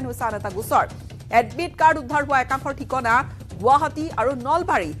টকাৰ লেনদেন হৈছে আন এটা গোচৰ এডমিট কাৰ্ড উদ্ধাৰ হোৱা একাংশৰ ঠিকনা গুৱাহাটী আৰু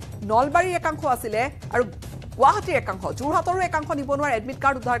নলবাৰীৰ একাংশ আছিলে আৰু গুৱাহাটীৰ একাংশ যোৰহাটৰো একাংশ নিবনুৱাৰ এডমিট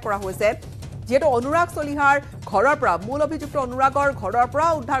কাৰ্ড উদ্ধাৰ কৰা হৈছে যেটো অনুৰাগ চলিহাৰ ঘৰৰ পৰা মূল অভিযুক্ত অনুৰাগৰ ঘৰৰ পৰা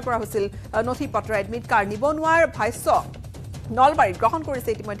উদ্ধাৰ কৰা হৈছিল নথি পত্ৰ এডমিট কাৰ্ড নিবনুৱাৰ ভাষ্য নলবাৰীত গ্ৰহণ কৰিছে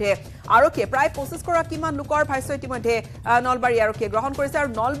ইতিমধ্যে আৰক্ষীয়ে প্ৰায় 25 গৰাকীমান লোকৰ ভাষ্য ইতিমধ্যে নলবাৰী আৰক্ষীয়ে গ্ৰহণ কৰিছে আৰু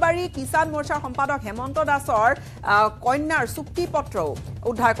নলবাৰী কিষাণ মৰ্চাৰ সম্পাদক হেমন্ত দাসৰ কন্যাৰ চুক্তি পত্ৰও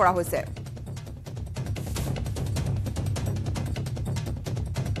উদ্ধাৰ কৰা হৈছে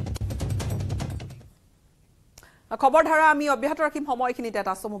খবৰ ধাৰা আমি অব্যাহত ৰাখিম সময়খিনিতে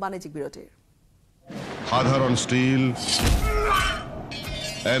এটা চমু বাণিজ্যিক বিৰতিৰ সাধাৰণ ষ্টীল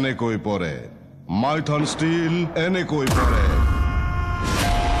এনেকৈ পৰে মাইথন ষ্টীল এনেকৈ পৰে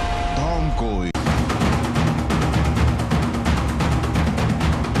ধমকৈ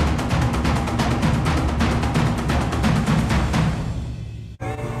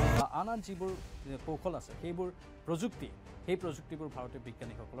আন যিবোৰ কৌশল আছে সেইবোৰ প্ৰযুক্তি সেই প্ৰযুক্তিবোৰ ভাৰতীয়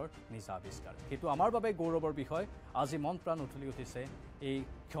বিজ্ঞানীসকলৰ নিজা আৱিষ্কাৰ সেইটো আমাৰ বাবে গৌৰৱৰ বিষয় আজি মন প্ৰাণ উঠলি উঠিছে এই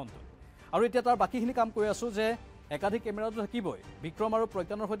ক্ষণটোত আৰু এতিয়া তাৰ বাকীখিনি কাম কৰি আছোঁ যে একাধিক কেমেৰাটো থাকিবই বিক্ৰম আৰু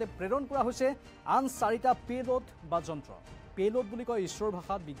প্ৰজ্ঞানৰ সৈতে প্ৰেৰণ কৰা হৈছে আন 4টা পেলোড বা যন্ত্ৰ পেলোড বুলি কয় ঈশ্বৰৰ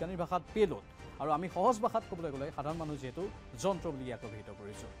ভাষাত বিজ্ঞানীৰ ভাষাত পেলোড আৰু আমি সহজ ভাষাত ক'বলৈ গ'লে সাধাৰণ মানুহ যিহেতু যন্ত্ৰ বুলি ইয়াক অভিহিত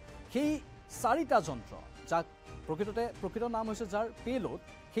কৰিছোঁ সেই 4টা যন্ত্ৰ যাক প্ৰকৃত নাম হৈছে যাৰ পেলোড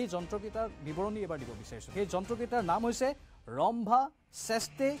সেই যন্ত্ৰকেইটাৰ বিৱৰণী এবাৰ দিব বিচাৰিছোঁ সেই যন্ত্ৰকেইটাৰ নাম হৈছে ৰম্ভা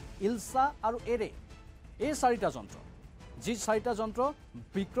চেষ্টে ইলছা আৰু এৰে এই 4টা যন্ত্ৰ যি 4টা যন্ত্ৰ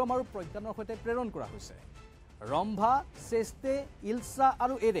বিক্ৰম আৰু প্ৰজ্ঞানৰ সৈতে প্ৰেৰণ কৰা হৈছে ৰম্ভা চেষ্টে ইলছা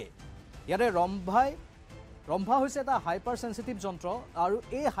আৰু এৰে ইয়াৰে ৰম্ভা হৈছে এটা হাইপাৰ সেন্সিটিভ যন্ত্ৰ আৰু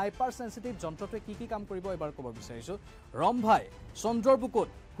এই হাইপাৰ সেন্সিটিভ যন্ত্ৰটোৱে কি কাম কৰিব এবাৰ ক'ব বিচাৰিছোঁ ৰম্ভাই চন্দ্ৰৰ বুকুত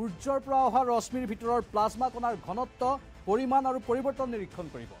সূৰ্যৰ পৰা অহা ৰশ্মিৰ ভিতৰৰ প্লাজমা কণাৰ ঘনত্ব পৰিমাণ আৰু পৰিৱৰ্তন নিৰীক্ষণ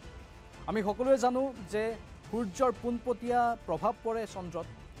কৰিব আমি সকলোৱে জানো যে সূৰ্যৰ পোনপটীয়া প্ৰভাৱ পৰে চন্দ্ৰত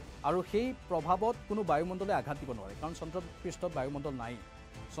আৰু সেই প্ৰভাৱত কোনো বায়ুমণ্ডলে আঘাত দিব নোৱাৰে কাৰণ চন্দ্ৰৰ পৃষ্ঠত বায়ুমণ্ডল নাই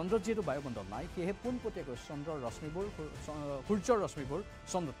চন্দ্ৰত যেহেতু বায়ুমণ্ডল নাই সেয়েহে পোনপটীয়াকৈ সূৰ্যৰ ৰশ্মিবোৰ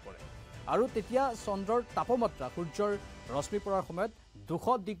চন্দ্ৰত পৰে আৰু তেতিয়া চন্দ্ৰৰ তাপমাত্ৰা সূৰ্যৰ ৰশ্মি পৰাৰ সময়ত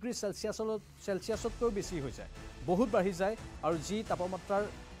 200 ডিগ্ৰী চেলচিয়াছতকৈ বেছি হৈ যায় বহুত বাঢ়ি যায় আৰু যি তাপমাত্ৰাৰ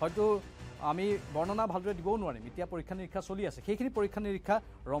হয়তো আমি বৰ্ণনা ভালদৰে দিবও নোৱাৰিম এতিয়া পৰীক্ষা নিৰীক্ষা চলি আছে সেইখিনি পৰীক্ষা নিৰীক্ষা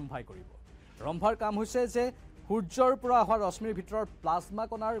ৰম্ভাই কৰিব ৰম্ভাৰ কাম হৈছে যে সূৰ্যৰ পৰা অহা ৰশ্মিৰ ভিতৰৰ প্লাজমা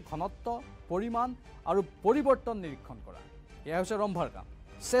কণাৰ ঘনত্ব পৰিমাণ আৰু পৰিৱৰ্তন নিৰীক্ষণ কৰা এয়া হৈছে ৰম্ভাৰ কাম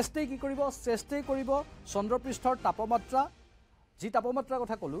চেষ্টে কি কৰিব চেষ্টে কৰিব চন্দ্ৰপৃষ্ঠৰ তাপমাত্ৰা যি তাপমাত্ৰাৰ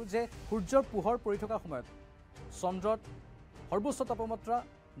কথা ক'লোঁ যে সূৰ্যৰ পোহৰ পৰি থকাৰ সময়ত চন্দ্ৰত সৰ্বোচ্চ তাপমাত্ৰা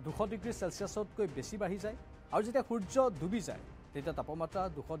 200 ডিগ্ৰী চেলচিয়াছতকৈ বেছি বাঢ়ি যায় আৰু যেতিয়া সূৰ্য ডুবি যায় তেতিয়া তাপমাত্ৰা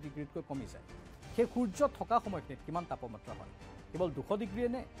 200 ডিগ্ৰীতকৈ কমি যায় সেই সূৰ্য থকা সময়খিনিত কিমান তাপমাত্ৰা হয় কেৱল 200 ডিগ্ৰীয়ে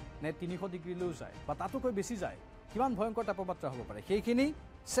নে 300 ডিগ্ৰীলৈও যায় বা তাতোকৈ বেছি যায় কিমান ভয়ংকৰ তাপমাত্ৰা হ'ব পাৰে সেইখিনি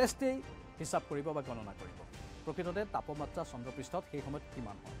চেষ্টেই হিচাপ কৰিব বা গণনা কৰিব প্ৰকৃততে তাপমাত্ৰা চন্দ্ৰপৃষ্ঠত সেই সময়ত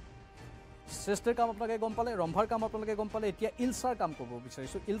কিমান হয় চেষ্টেৰ কাম আপোনালোকে গম পালে ৰম্ভাৰ কাম আপোনালোকে গম পালে এতিয়া ইলছাৰ কাম কৰিব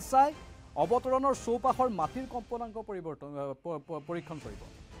বিচাৰিছোঁ ইলছাই অৱতৰণৰ চৌপাশৰ মাটিৰ কম্পনাংক পৰীক্ষণ কৰিব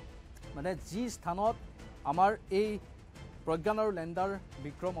মানে যি স্থানত আমাৰ এই প্ৰজ্ঞান আৰু লেণ্ডাৰ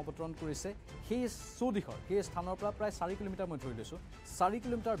বিক্ৰম অৱতৰণ কৰিছে সেই চৌদিশৰ সেই স্থানৰ পৰা প্ৰায় 4 কিলোমিটাৰ মই ধৰি লৈছোঁ 4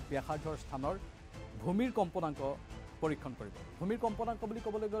 কিলোমিটাৰ ব্যাসাৰ্ধৰ স্থানৰ ভূমিৰ কম্পনাংক পৰীক্ষণ কৰিব ভূমিৰ কম্পনাংক বুলি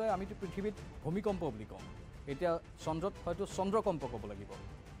ক'বলৈ গ'লে আমিতো পৃথিৱীত ভূমিকম্প বুলি কওঁ এতিয়া চন্দ্ৰত হয়তো চন্দ্ৰকম্প ক'ব লাগিব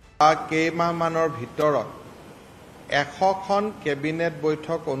কেইমাহমানৰ ভিতৰত 100খন কেবিনেট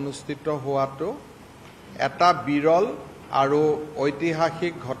বৈঠক অনুষ্ঠিত হোৱাটো এটা বিৰল আৰু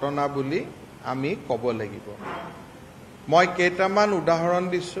ঐতিহাসিক ঘটনা বুলি আমি ক'ব লাগিব মই কেইটামান উদাহৰণ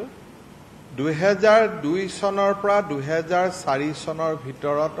দিছোঁ 2002 চনৰ পৰা 2004 চনৰ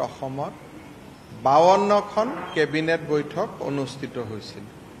ভিতৰত অসমত 52খন কেবিনেট বৈঠক অনুষ্ঠিত হৈছিল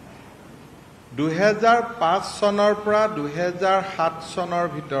 2005 চনৰ পৰা 2007 চনৰ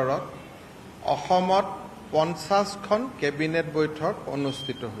ভিতৰত অসমত 50খন কেবিনেট বৈঠক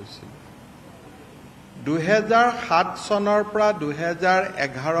অনুষ্ঠিত হৈছিল 2007 চনৰ পৰা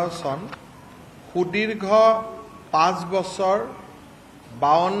 2011 চন সুদীৰ্ঘ 5 বছৰ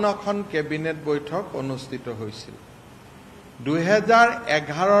 52খন কেবিনেট বৈঠক অনুষ্ঠিত হৈছিল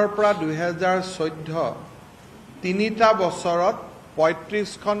 2011 পৰা 2014 তিনিটা বছৰত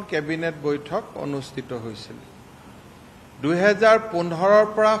 35খন কেবিনেট বৈঠক অনুষ্ঠিত হৈছিল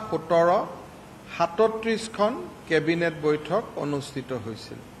 2015 পৰা 17 37খন কেবিনেট বৈঠক অনুষ্ঠিত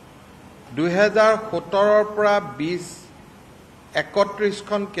হৈছিল 2017 পৰা 20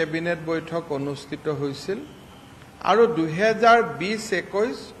 31খন কেবিনেট বৈঠক অনুষ্ঠিত হৈছিল আৰু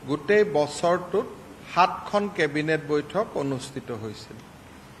 2020-21 গোটেই বছৰটোত 7খন কেবিনেট বৈঠক অনুষ্ঠিত হৈছিল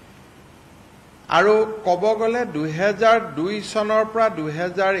আৰু ক'ব গ'লে 2002 চনৰ পৰা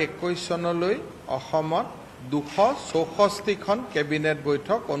 2021 চনলৈ অসমত 264খন কেবিনেট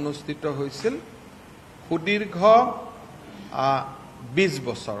বৈঠক অনুষ্ঠিত হৈছিল সুদীৰ্ঘ 20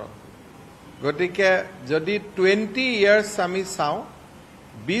 বছৰত গতিকে যদি 20 ইয়াৰ্ছ আমি চাওঁ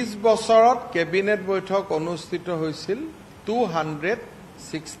 20 বছৰত কেবিনেট বৈঠক অনুষ্ঠিত হৈছিল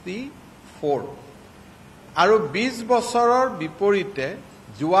 264 আৰু 20 বছৰৰ বিপৰীতে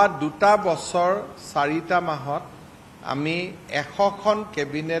যোৱা 2টা বছৰ 4টা মাহত আমি 100খন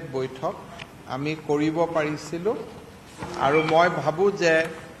কেবিনেট বৈঠক আমি কৰিব পাৰিছিলোঁ আৰু মই ভাবো যে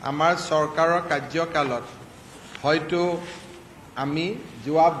আমাৰ চৰকাৰৰ কাৰ্যকালত হয়তো আমি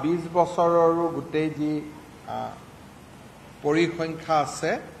যোৱা 20 বছৰৰো গোটেই যি পৰিসংখ্যা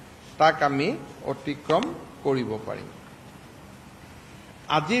আছে তাক আমি অতিক্ৰম কৰিব পাৰিম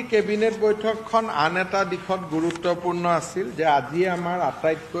আজিৰ কেবিনেট বৈঠকখন আন এটা দিশত গুৰুত্বপূৰ্ণ আছিল যে আজি আমাৰ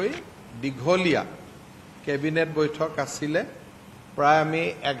আটাইতকৈ দীঘলীয়া কেবিনেট বৈঠক আছিলে প্ৰায় আমি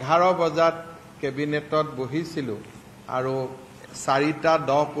 11 বজাত কেবিনেটত বহিছিলোঁ আৰু 4টা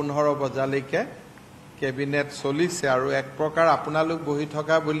 10-15 বজালৈকে কেবিনেট চলিছে আৰু এক প্ৰকাৰ আপোনালোক বহি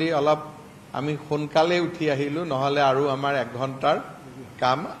থকা বুলি অলপ আমি সোনকালে উঠি আহিলোঁ নহলে আৰু আমাৰ 1 ঘণ্টাৰ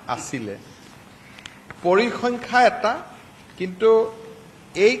কাম আছিলে পৰিসংখ্যা এটা কিন্তু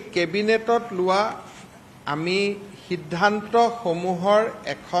এই কেবিনেটত লোৱা আমি সিদ্ধান্ত সমূহৰ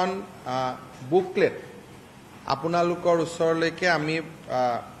এখন বুকলেট আপোনালোকৰ ওচৰলৈকে আমি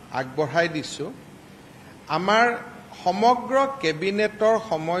আগবঢ়াই দিছোঁ আমাৰ সমগ্ৰ কেবিনেটৰ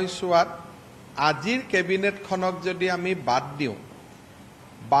সময়ছোৱাত আজিৰ কেবিনেটখনক যদি আমি বাদ দিওঁ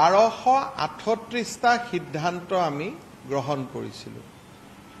 1238টা সিদ্ধান্ত আমি গ্ৰহণ কৰিছিলোঁ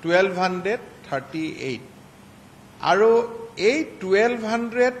 1238 আৰু এই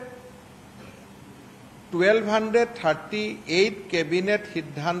 1238 কেবিনেট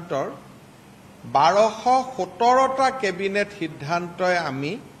সিদ্ধান্তৰ 1217টা কেবিনেট সিদ্ধান্তই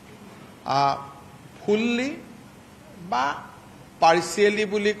আমি ফুললি বা পাৰ্চিয়েলি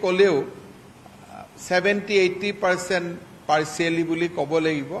বুলি ক'লেও 70-80% পাৰ্চিয়েলি বুলি ক'ব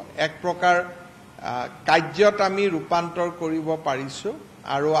লাগিব এক প্ৰকাৰ কাৰ্যত আমি ৰূপান্তৰ কৰিব পাৰিছোঁ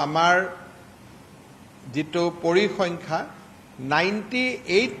আৰু আমাৰ যেটো পৰিসংখ্যা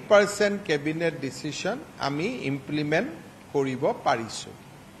 98% কেবিনেট ডিসিশন আমি ইমপ্লিমেন্ট কৰিব পাৰিছোঁ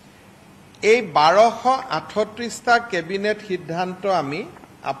এই 1238টা কেবিনেট সিদ্ধান্ত আমি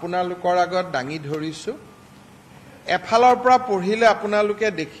আপোনালোকৰ আগত দাঙি ধৰিছোঁ এফালৰ পৰা পঢ়িলে আপোনালোকে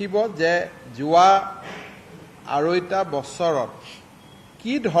দেখিব যে যোৱা আঢ়ৈটা বছৰত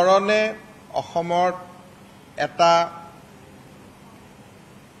কি ধৰণে অসমৰ এটা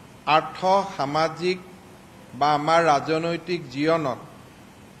আৰ্থ সামাজিক বা আমাৰ ৰাজনৈতিক জীৱনত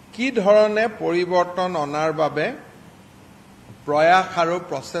কি ধৰণে পৰিৱৰ্তন অনাৰ বাবে প্ৰয়াস আৰু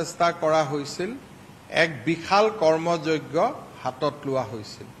প্ৰচেষ্টা কৰা হৈছিল এক বিশাল কৰ্মযজ্ঞ হাতত লোৱা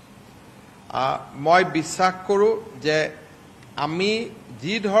হৈছিল মই বিশ্বাস কৰোঁ যে আমি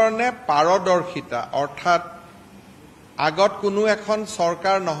যি ধৰণে পাৰদৰ্শিতা অৰ্থাৎ আগত কোনো এখন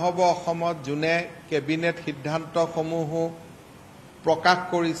চৰকাৰ নহব অসমত যোনে কেবিনেট সিদ্ধান্তসমূহ প্ৰকাশ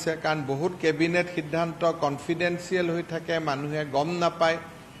কৰিছে কাৰণ বহুত কেবিনেট সিদ্ধান্ত কনফিডেন্সিয়েল হৈ থাকে মানুহে গম নাপায়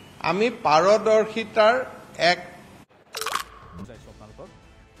আমি পাৰদৰ্শিতাৰ এক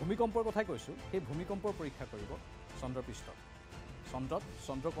ভূমিকম্পৰ কথাই কৈছোঁ সেই ভূমিকম্পৰ পৰীক্ষা কৰিব চন্দ্ৰপৃষ্ঠত চন্দ্ৰত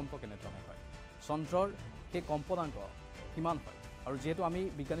চন্দ্ৰকম্প কেনেধৰণে হয় চন্দ্ৰৰ সেই কম্পনাংক কিমান হয় আৰু যেহেতু আমি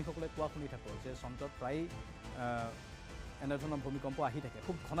বিজ্ঞানীসকলে কোৱা শুনি থাকোঁ যে চন্দ্ৰত প্ৰায় এনেধৰণৰ ভূমিকম্প আহি থাকে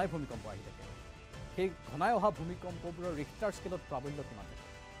খুব ঘনাই ভূমিকম্প আহি থাকে সেই ঘনাই অহা ভূমিকম্পবোৰৰ ৰিক্টাৰ স্কেলত প্ৰাবল্য কিমান থাকে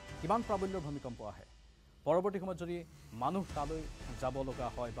কিমান প্ৰাবল্যৰ ভূমিকম্প আহে পৰৱৰ্তী সময়ত যদি মানুহ তালৈ যাব লগা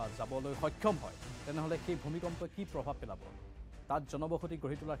হয় বা যাবলৈ সক্ষম হয় তেনেহ'লে সেই ভূমিকম্পই কি প্ৰভাৱ পেলাব তাত জনবসতি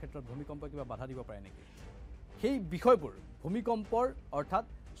গঢ়ি তোলাৰ ক্ষেত্ৰত ভূমিকম্পই কিবা বাধা দিব পাৰে নেকি সেই বিষয়বোৰ ভূমিকম্পৰ অৰ্থাৎ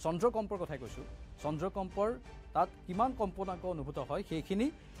চন্দ্ৰকম্পৰ কথাই কৈছোঁ চন্দ্ৰকম্পৰ তাত কিমান কম্পনাংক অনুভূত হয় সেইখিনি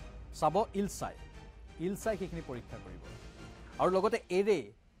চাব ইলচাই সেইখিনি পৰীক্ষা কৰিব আৰু লগতে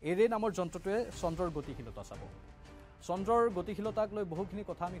এৰে নামৰ যন্ত্ৰটোৱে চন্দ্ৰৰ গতিশীলতা চাব চন্দ্ৰৰ গতিশীলতাক লৈ বহুখিনি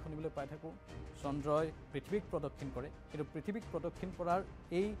কথা আমি শুনিবলৈ পাই থাকোঁ চন্দ্ৰই পৃথিৱীক প্ৰদক্ষিণ কৰে কিন্তু পৃথিৱীক প্ৰদক্ষিণ কৰাৰ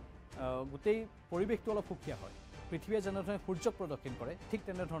এই গোটেই পৰিৱেশটো অলপ সুকীয়া হয় পৃথিৱীয়ে যেনেধৰণে সূৰ্যক প্ৰদক্ষিণ কৰে ঠিক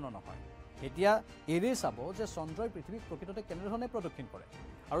তেনেধৰণৰ নহয় এতিয়া এৰে চাব যে চন্দ্ৰই পৃথিৱীক প্ৰকৃততে কেনেধৰণে প্ৰদক্ষিণ কৰে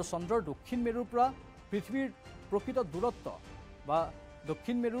আৰু চন্দ্ৰৰ দক্ষিণ মেৰুৰ পৰা পৃথিৱীৰ প্ৰকৃত দূৰত্ব বা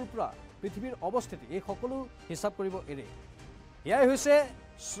দক্ষিণ মেৰুৰ পৰা পৃথিৱীৰ অৱস্থিতি এই সকলো হিচাপ কৰিব এৰে এয়াই হৈছে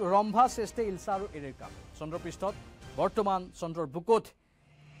ৰম্ভা শ্ৰেষ্ঠে ইলছা আৰু এৰেৰ কাম চন্দ্ৰপৃষ্ঠত বৰ্তমান চন্দ্ৰৰ বুকুত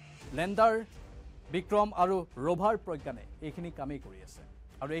লেণ্ডাৰ বিক্ৰম আৰু ৰভাৰ প্ৰজ্ঞানে এইখিনি কামেই কৰি আছে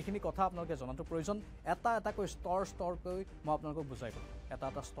আৰু এইখিনি কথা আপোনালোকে জনাটো প্ৰয়োজন এটা এটাকৈ স্তৰকৈ মই আপোনালোকক বুজাই ক'লোঁ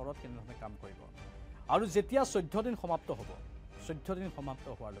এটা স্তৰত কেনেধৰণে কাম কৰিব আৰু যেতিয়া 14 দিন সমাপ্ত হ'ব 14 দিন সমাপ্ত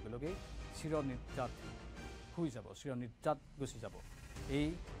হোৱাৰ লগে লগে চিৰনিদ্ৰাত শুই যাব চিৰনিদ্ৰাত গুচি যাব এই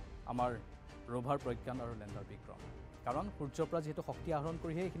আমাৰ ৰভাৰ প্ৰজ্ঞান আৰু লেণ্ডাৰ বিক্ৰম কাৰণ সূৰ্যৰ পৰা যেহেতু শক্তি আহৰণ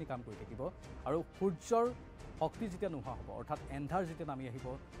কৰিহে এইখিনি কাম কৰি থাকিব আৰু সূৰ্যৰ শক্তি যেতিয়া নোহোৱা হ'ব অৰ্থাৎ এন্ধাৰ যেতিয়া নামি আহিব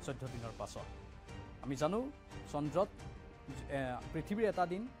 14 দিনৰ পাছত আমি জানো চন্দ্ৰত পৃথিৱীৰ এটা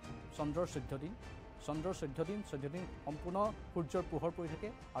দিন চন্দ্ৰৰ 14 দিন চন্দ্ৰৰ 14 দিন সম্পূৰ্ণ সূৰ্যৰ পোহৰ পৰি থাকে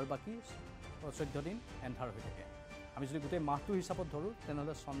আৰু বাকী 14 দিন এন্ধাৰ হৈ থাকে আমি যদি গোটেই মাহটো হিচাপত ধৰোঁ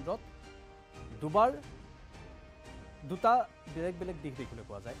তেনেহ'লে চন্দ্ৰত দুটা বেলেগ বেলেগ দিশ দেখিবলৈ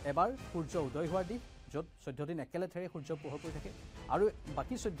পোৱা যায় এবাৰ সূৰ্য উদয় হোৱাৰ দিশ য'ত 14 দিন একেলেঠাৰে সূৰ্যৰ পোহৰ পৰি থাকে আৰু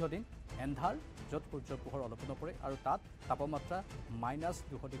বাকী 14 দিন এন্ধাৰ য'ত সূৰ্যৰ পোহৰ অলপো নপৰে আৰু তাত তাপমাত্ৰা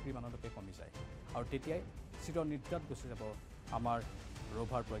 -200 ডিগ্ৰী মানলৈকে কমি যায় আৰু তেতিয়াই চিৰনিদ্ৰাত গুচি যাব আমাৰ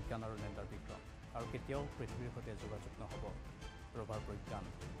ৰভাৰ প্ৰজ্ঞান আৰু লেণ্ডাৰ বিক্ৰম আৰু কেতিয়াও পৃথিৱীৰ সৈতে যোগাযোগ নহ'ব ৰভাৰ প্ৰজ্ঞান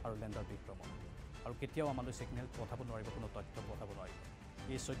আৰু লেণ্ডাৰ বিক্ৰমৰ আৰু কেতিয়াও আমালৈ ছিগনেল পঠাব নোৱাৰিব কোনো তথ্য পঠাব নোৱাৰিব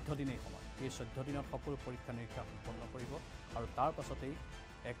এই 14 দিনেই সময় এই 14 দিনত সকলো পৰীক্ষা নিৰীক্ষা সম্পন্ন কৰিব আৰু তাৰ পাছতেই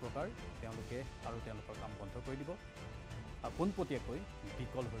এক প্ৰকাৰ তেওঁলোকে আৰু তেওঁলোকৰ কাম বন্ধ কৰি দিব পোনপটীয়াকৈ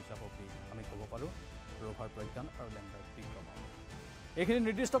বিকল হৈ যাব বুলি আমি ক'ব পাৰোঁ ৰভাৰ প্ৰজ্ঞান আৰু লেণ্ডাৰ বিক্ৰমৰ এইখিনি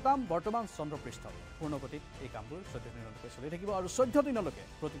নিৰ্দিষ্ট কাম বৰ্তমান চন্দ্ৰপৃষ্ঠত পূৰ্ণগতিত এই কামবোৰ 14 দিনলৈকে চলি থাকিব আৰু 14 দিনলৈকে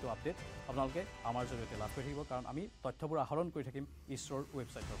প্ৰতিটো আপডেট আপোনালোকে আমাৰ জৰিয়তে লাভ কৰি থাকিব কাৰণ আমি তথ্যবোৰ আহৰণ কৰি থাকিম ইছৰোৰ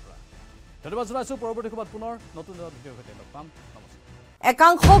ৱেবছাইটৰ পৰা ধন্যবাদ জনাইছোঁ পৰৱৰ্তী সময়ত পুনৰ নতুন ভিডিঅ'ৰ সৈতে লগ পাম নমস্কাৰ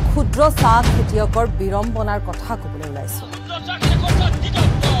একাংশ ক্ষুদ্ৰ চাহ খেতিয়কৰ বিড়ম্বনাৰ কথা ক'বলৈ ওলাইছোঁ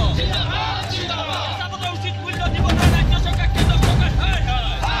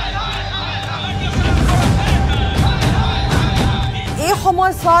এই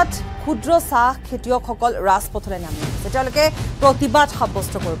সময়ছোৱাত ক্ষুদ্ৰ চাহ খেতিয়কসকল ৰাজপথলৈ নামি আহিছে তেওঁলোকে প্ৰতিবাদ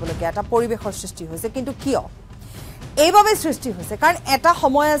সাব্যস্ত কৰিবলগীয়া এটা পৰিৱেশৰ সৃষ্টি হৈছে কিন্তু কিয় এইভাবে সৃষ্টি হৈছে কাৰণ এটা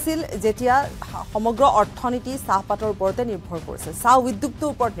সময় আছিল যেতিয়া সমগ্ৰ অৰ্থনীতি চাহপাতৰ ওপৰতে নিৰ্ভৰ কৰিছিল চাহ উদ্যোগটোৰ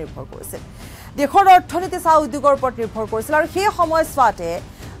ওপৰত নিৰ্ভৰ কৰিছিল দেশৰ অৰ্থনীতি চাহ উদ্যোগৰ ওপৰত নিৰ্ভৰ কৰিছিল আৰু সেই সময়ছোৱাতে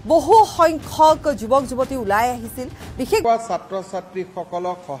বহু সংখ্যক যুৱক যুৱতী ওলাই আহিছিল বিশেষকৈ ছাত্ৰ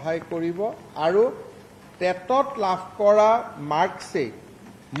ছাত্ৰীসকলক সহায় কৰিব আৰু টেটত লাভ কৰা মাৰ্কছে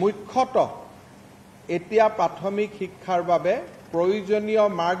মুখ্যতঃ এতিয়া প্ৰাথমিক শিক্ষাৰ বাবে প্ৰয়োজনীয়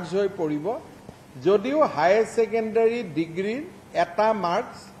মাৰ্কছ হৈ পৰিব যদিও হায়াৰ সেকেন্ডাৰী ডিগ্ৰীৰ এটা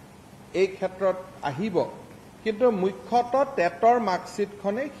মাৰ্কছ এই ক্ষেত্ৰত আহিব কিন্তু মুখ্যতঃ টেটৰ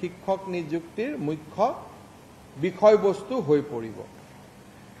মাৰ্কশ্বিটখনে শিক্ষক নিযুক্তিৰ মুখ্য বিষয়বস্তু হৈ পৰিব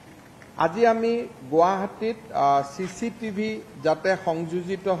আজি আমি গুৱাহাটীত চিচিটিভি যাতে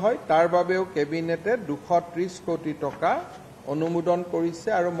সংযোজিত হয় তাৰ বাবেও কেবিনেটে 230 কোটি টকা অনুমোদন কৰিছে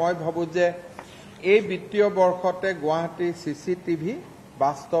আৰু মই ভাবো যে এই বিত্তীয় বৰ্ষতে গুৱাহাটীৰ চিচিটিভি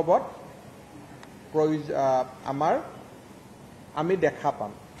বাস্তৱত আমি দেখা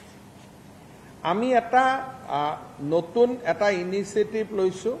পাম আমি এটা নতুন এটা ইনিচিয়েটিভ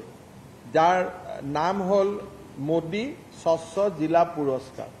লৈছো যাৰ নাম হল মোদী স্বচ্ছ জিলা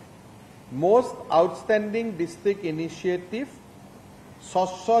পুৰস্কাৰ মোষ্ট আউটষ্টেণ্ডিং ডিষ্ট্ৰিক্ট ইনিচিয়েটিভ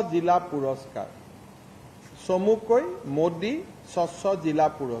স্বচ্ছ জিলা পুৰস্কাৰ চমুকৈ মোদী স্বচ্ছ জিলা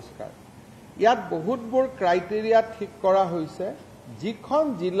পুৰস্কাৰ ইয়াত বহুতবোৰ ক্ৰাইটেৰিয়া ঠিক কৰা হৈছে যিখন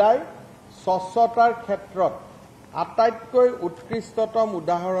জিলাৰ স্বচ্ছতাৰ ক্ষেত্ৰত আটাইতকৈ উৎকৃষ্টতম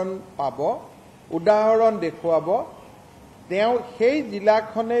উদাহৰণ পাব উদাহৰণ দেখুৱাব তেওঁ সেই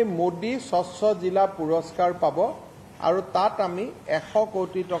জিলাখনেই মোদী স্বচ্ছ জিলা পুৰস্কাৰ পাব আৰু তাত আমি 100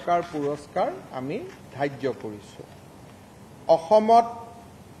 কোটি টকাৰ পুৰস্কাৰ আমি ধাৰ্য কৰিছোঁ অসমত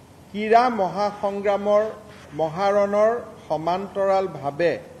ক্ৰীড়া মহাসংগ্ৰামৰ মহাৰণৰ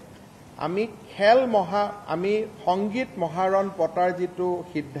সমান্তৰালভাৱে আমি আমি সংগীত মহাৰণ পতাৰ যিটো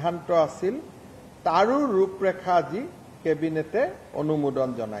সিদ্ধান্ত আছিল তাৰো ৰূপৰেখা আজি কেবিনেটে অনুমোদন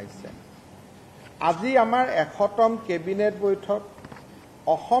জনাইছে আজি আমাৰ 100তম কেবিনেট বৈঠক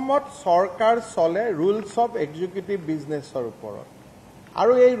অসমত চৰকাৰ চলে ৰুলছ অফ এক্সিকিউটিভ বিজনেছৰ ওপৰত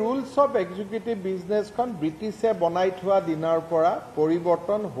আৰু এই ৰুলছ অফ এক্সিকিউটিভ বিজনেছখন ব্ৰিটিছে বনাই থোৱা দিনৰ পৰা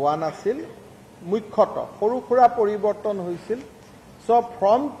পৰিৱৰ্তন হোৱা নাছিল মুখ্যতঃ সৰু সুৰা পৰিৱৰ্তন হৈছিল so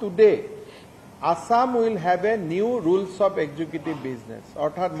from today Assam will have a new rules of executive business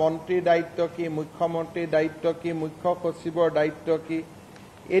অৰ্থাৎ মন্ত্ৰীৰ দায়িত্ব কি মুখ্যমন্ত্ৰীৰ দায়িত্ব কি মুখ্য সচিবৰ দায়িত্ব কি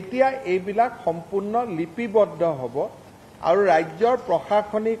এতিয়া এইবিলাক সম্পূৰ্ণ লিপিবদ্ধ হ'ব আৰু ৰাজ্যৰ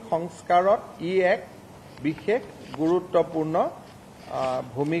প্ৰশাসনিক সংস্কাৰত ই এক বিশেষ গুৰুত্বপূৰ্ণ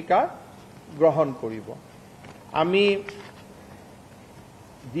ভূমিকা গ্ৰহণ কৰিব আমি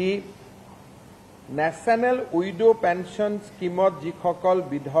যি নেশ্যনেল উইডো পেনশন স্কিমত যিসকল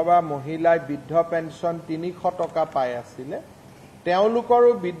বিধৱা মহিলাই বৃদ্ধ পেনশন 300 টকা পাই আছিলে তেওঁলোকৰো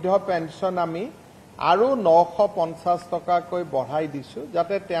বৃদ্ধ পেনশন আমি আৰু 950 টকাকৈ বঢ়াই দিছো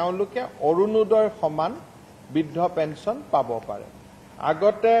যাতে তেওঁলোকে অৰুণোদয়ৰ সমান বৃদ্ধ পেনশন পাব পাৰে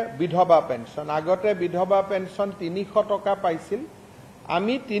আগতে বিধৱা পেনশন 300 টকা পাইছিল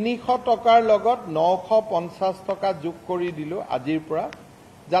আমি 300 টকাৰ লগত 950 টকা যোগ কৰি দিলো আজিৰ পৰা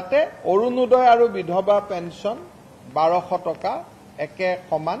যাতে অৰুণোদয় আৰু বিধৱা পেনশন 1200 টকা একে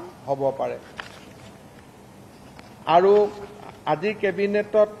সমান হ'ব পাৰে আৰু আজি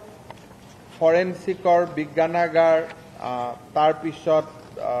কেবিনেটত ফৰেনচিকৰ বিজ্ঞানাগাৰ তাৰ পিছত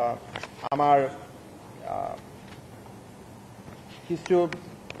আমাৰ কিছু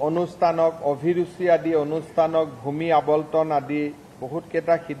অনুষ্ঠানক অভিৰুচি আদি অনুষ্ঠানক ভূমি আবলটন আদি বহুত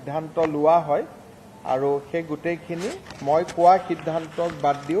কেইটা সিদ্ধান্ত লোৱা হয় আৰু সেই গোটেইখিনি মই কোৱা সিদ্ধান্তক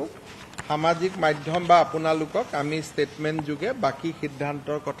বাদ দিও সামাজিক মাধ্যম বা আপোনালোকক আমি ষ্টেটমেন্ট যোগে বাকি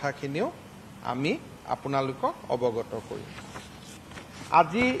সিদ্ধান্তৰ কথাখিনিও আমি আপোনালোকক অৱগত কৰিম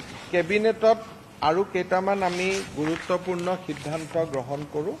আজি কেবিনেটত আৰু কেইটামান আমি গুৰুত্বপূৰ্ণ সিদ্ধান্ত গ্ৰহণ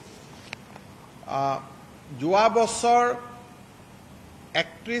কৰো যোৱা বছৰ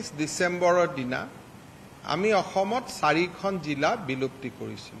 31 ডিসেম্বৰৰ দিনা আমি অসমত 4খন জিলা বিলুপ্তি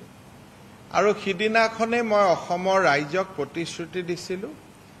কৰিছিলো আৰু সিদিনাখনে মই অসমৰ ৰাইজক প্ৰতিশ্ৰুতি দিছিলো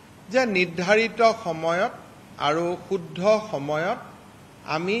যে নিৰ্ধাৰিত সময়ত আৰু শুদ্ধ সময়ত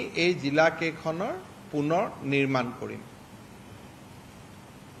আমি এই জিলা কেইখনৰ পুনৰ নিৰ্মাণ কৰিম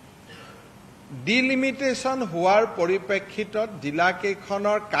ডিলিমিটেশন হোৱাৰ পৰিপ্ৰেক্ষিতত জিলা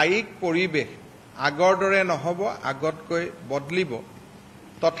কেইখনৰ কায়িক পৰিবেশ আগৰ দৰে নহব আগতকৈ বদলিব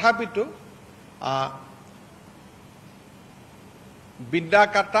তথাপিতো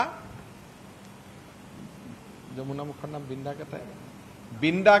বিন্দাকাটা যমুনামুখৰ নাম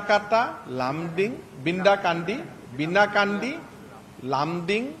বিন্দাকাটা লামডিং বিনাকান্দি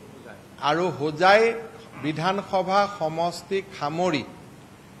লামডিং আৰু হোজাই বিধানসভা সমষ্টিক সামৰি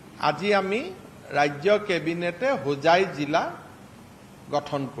আজি আমি ৰাজ্য কেবিনেটে হোজাই জিলা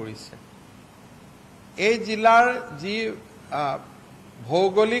গঠন কৰিছে এই জিলাৰ যি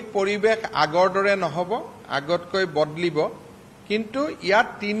ভৌগোলিক পৰিবেশ আগৰ দৰে নহব আগতকৈ বদলিব কিন্তু ইয়াত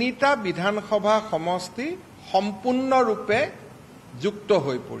 3টা বিধানসভা সমষ্টি সম্পূৰ্ণৰূপে যুক্ত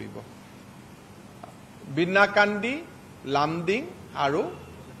হৈ পৰিব বিনাকান্দি লামডিং আৰু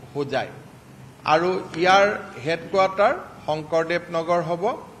হোজাই আৰু ইয়াৰ হেডকোৱাৰ্টাৰ শংকৰদেৱ নগৰ হ'ব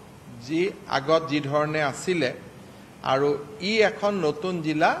যি আগত যি ধৰণে আছিল আৰু ই এখন নতুন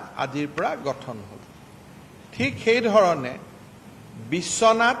জিলা আজিৰ পৰা গঠন হ'ল ঠিক সেই ধৰণে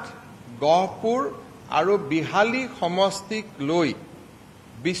বিশ্বনাথ গহপুৰ আৰু বিহালী সমষ্টিক লৈ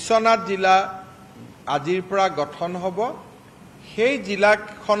বিশ্বনাথ জিলা আজিৰ পৰা গঠন হ'ব সেই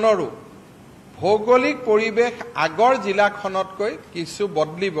জিলাখনৰো ভৌগোলিক পৰিবেশ আগৰ জিলাখনতকৈ কিছু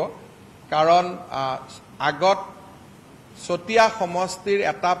বদলিব কাৰণ আগত চতিয়া সমষ্টিৰ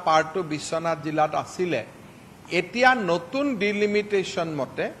এটা পাৰ্টটো বিশ্বনাথ জিলাত আছিল এতিয়া নতুন ডিলিমিটেশন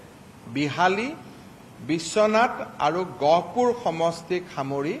মতে বিহালী বিশ্বনাথ আৰু গহপুৰ সমষ্টিক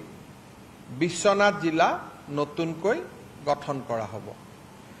সামৰি বিশ্বনাথ জিলা নতুনকৈ গঠন কৰা হ'ব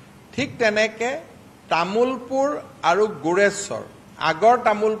ঠিক তেনেকে তামুলপুৰ আৰু গোৰেশ্বৰ আগৰ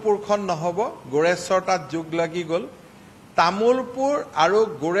তামুলপুৰখন নহব গোৰেশ্বৰ তাত যোগ লাগি গল তামুলপুৰ আৰু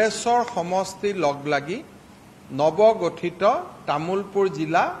গোৰেশ্বৰ সমষ্টি লগ লাগি নৱগঠিত তামুলপুৰ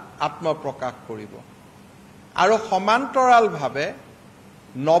জিলা আত্মপ্ৰকাশ কৰিব আৰু সমান্তৰালভাৱে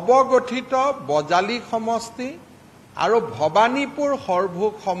নৱগঠিত বজালী সমষ্টি আৰু ভবানীপুৰ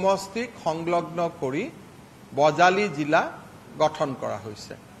সৰভোগ সমষ্টিক সংলগ্ন কৰি বজালী জিলা গঠন কৰা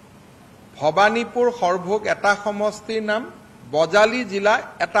হৈছে ভবানীপুৰ সৰভোগ এটা সমষ্টিৰ নাম বজালী জিলা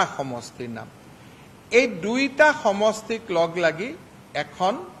এটা সমষ্টিৰ নাম এই দুইটা সমষ্টিক লগ লাগি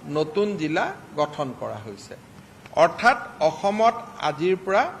এখন নতুন জিলা গঠন কৰা হৈছে অৰ্থাৎ অসমত আজিৰ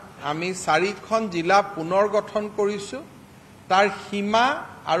পৰা আমি 4খন জিলা পুনৰ গঠন কৰিছো তাৰ সীমা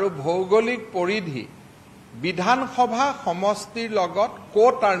আৰু ভৌগোলিক পৰিধি বিধানসভা সমষ্টিৰ লগত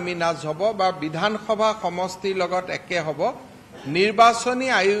কো-টাৰ্মিনাস হ'ব বা বিধানসভা সমষ্টিৰ লগত একে হ'ব নিৰ্বাচনী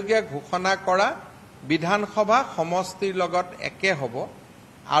আয়োগে ঘোষণা কৰা বিধানসভা সমষ্টিৰ লগত একে হ'ব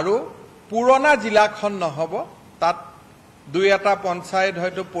আৰু পুৰণা জিলাখন নহব তাত দুই এটা পঞ্চায়ত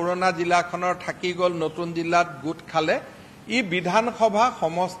হয়তো পুৰণা জিলাখনৰ থাকি গল নতুন জিলাত গুট খালে ই বিধানসভা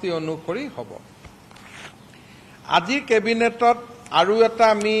সমষ্টি অনুসৰি হ'ব আজি কেবিনেটত আৰু এটা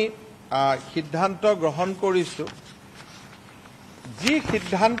আমি সিদ্ধান্ত গ্ৰহণ কৰিছো যি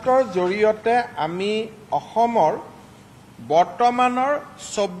সিদ্ধান্তৰ জৰিয়তে আমি অসমৰ বৰ্তমানৰ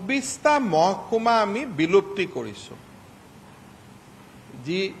 24টা মহকুমা আমি বিলুপ্তি কৰিছো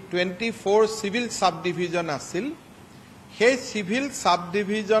যি 24 সিভিল সাব ডিভিজন আছিল সেই সিভিল সাব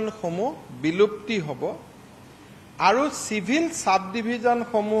ডিভিজন সমূহ বিলুপ্তি হ'ব আৰু সিভিল সাব ডিভিজন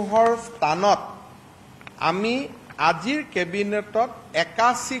সমূহৰ স্থানত আমি আজিৰ কেবিনেটত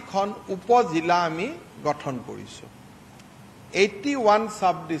 81খন উপজিলা আমি গঠন কৰিছো 81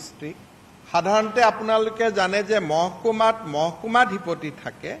 সাব ডিস্ট্ৰিক্ট সাধাৰণতে আপোনালোকে জানে যে মহকুমাধিপতি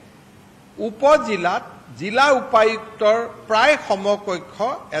থাকে উপজিলাত জিলা উপায়ুক্তৰ প্ৰায় সমকক্ষ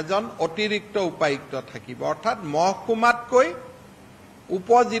এজন অতিৰিক্ত উপায়ুক্ত থাকিব অৰ্থাৎ মহকুমাতকৈ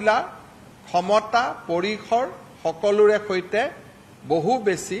উপজিলা ক্ষমতা পৰিসৰ সকলোৰে সৈতে বহু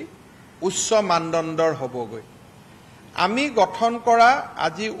বেছি উচ্চ মানদণ্ডৰ হ'বগৈ আমি গঠন কৰা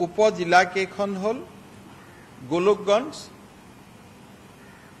আজি উপজিলা কেইখন হ'ল গোলকগঞ্জ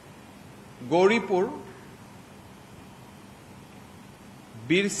গৌৰীপুৰ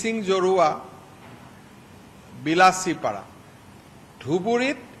বীৰসিং জৰুৱা বিলাসীপাৰা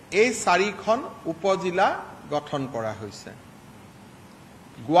ধুবুৰীত এই 4খন উপজিলা গঠন কৰা হৈছে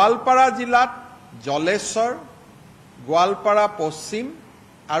গোৱালপাৰা জিলাত জলেশ্বৰ গোৱালপাৰা পশ্চিম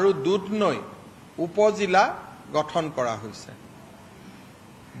আৰু দুধনৈ উপজিলা গঠন কৰা হৈছে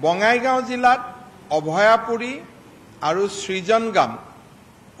বঙাইগাঁও জিলাত অভয়াপুৰী আৰু সৃজনগাম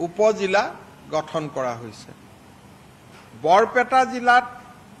উপজিলা গঠন কৰা হৈছে বৰপেটা জিলাত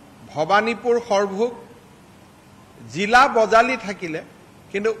ভবানীপুৰ সৰভোগ জিলা বজালী থাকিলে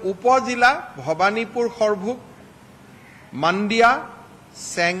কিন্তু উপজিলা ভবানীপুৰ সৰভোগ মাণ্ডিয়া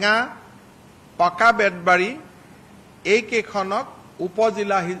চেঙা পাকা বেদবাৰী এই কেইখনক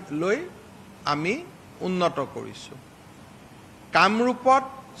উপজিলা লৈ আমি উন্নত কৰিছো কামৰূপত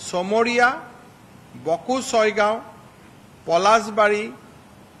সমৰীয়া বকু ছয়গাঁও পলাশবাৰী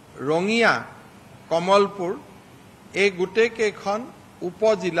ৰঙিয়া কমলপুৰ এই গোটেই কেইখন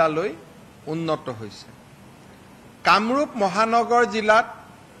উপজিলালৈ উন্নত হৈছে কামৰূপ মহানগৰ জিলাত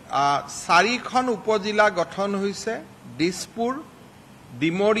 4খন উপজিলা গঠন হৈছে দিছপুৰ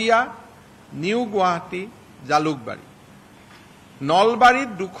ডিমৰীয়া নিউ গুৱাহাটী জালুকবাৰী নলবাৰীত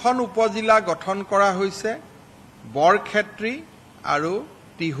 2খন উপজিলা গঠন কৰা হৈছে বৰক্ষেত্ৰী আৰু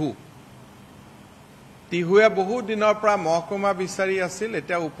তিহুৱে বহু দিনৰ পৰা মহকুমা বিচাৰি আছিল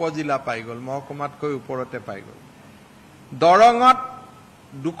এতিয়া উপজিলা পাই গল মহকুমাতকৈ ওপৰতে পাই গল দৰঙত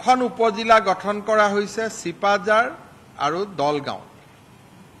 2খন উপজিলা গঠন কৰা হৈছে চিপাজাৰ আৰু দলগাঁও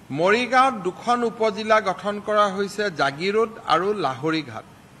মৰিগাঁৱত 2খন উপজিলা গঠন কৰা হৈছে জাগিৰোড আৰু লাহৰীঘাট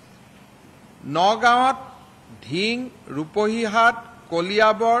নগাঁৱত ঢিং ৰূপহীহাট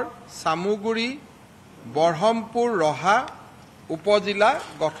কলিয়াবৰ সামুগুৰি বৰহমপুৰ ৰহা উপজিলা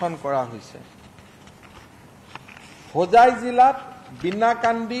গঠন কৰা হৈছে হোজাই জিলাত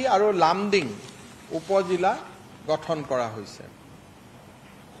বিনাকান্দি আৰু লামডিং উপজিলা গঠন কৰা হৈছে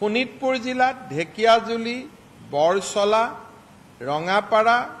শোণিতপুৰ জিলাত ঢেকিয়াজুলি বৰচলা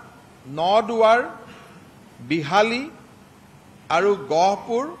ৰঙাপাৰা নদুৱাৰ বিহালী আৰু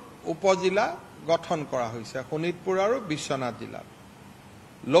গহপুৰ উপজিলা গঠন কৰা হৈছে শোণিতপুৰ আৰু বিশ্বনাথ জিলাত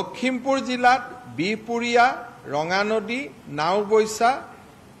লখিমপুৰ জিলাত বিহপুৰীয়া ৰঙানদী নাওবৈছা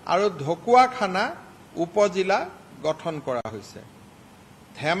আৰু ঢকুৱাখানা উপজিলা গঠন কৰা হৈছে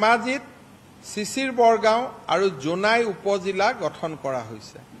ধেমাজিত শিশিৰ বৰগাঁও আৰু জোনাই উপজিলা গঠন কৰা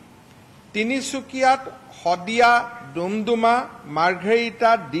হৈছে তিনিচুকীয়াত হদিয়া ডুমডুমা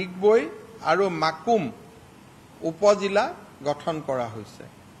মাৰ্ঘেৰিটা ডিগবৈ আৰু মাকুম উপজিলা গঠন কৰা হৈছে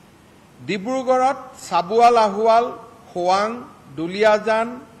ডিব্ৰুগড়ত চাবুৱাল আহুৱাল খোৱাং দুলিয়াজান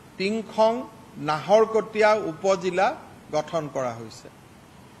টিংখং নাহৰকটীয়া উপজিলা গঠন কৰা হৈছে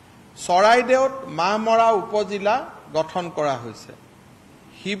চৰাইদেউত মাহমৰা উপজিলা গঠন কৰা হৈছে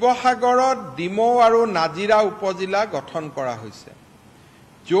শিৱসাগৰত ডিমৌ আৰু নাজিৰা উপজিলা গঠন কৰা হৈছে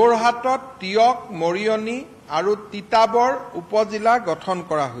যোৰহাটত তিয়ক মৰিয়নি আৰু তিতাবৰ উপজিলা গঠন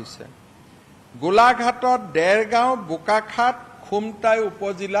কৰা হৈছে গোলাঘাটত দেৰগাঁও বোকাখাট খুমটাই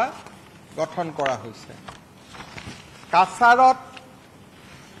উপজিলা গঠন কৰা হৈছে কাছাৰত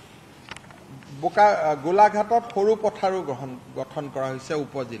গোলাঘাটত সৰু পথাৰো গঠন কৰা হৈছে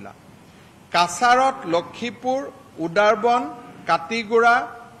উপজিলা কাছাৰত লক্ষীপুৰ উদাৰবন কাটিগুৰা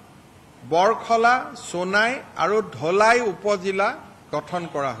বৰখলা সোনাই আৰু ধলাই উপজিলা গঠন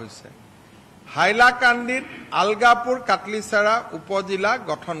কৰা হৈছে হাইলাকান্দিত আলগাপুৰ কাটলিচাৰা উপজিলা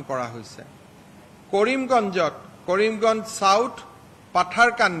গঠন কৰা হৈছে কৰিমগঞ্জ সাউথ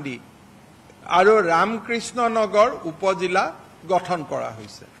পাথাৰকান্দি আৰু ৰামকৃষ্ণনগৰ উপজিলা গঠন কৰা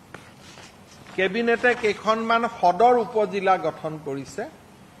হৈছে কেবিনেটে কেইখনমান সদৰ উপজিলা গঠন কৰিছে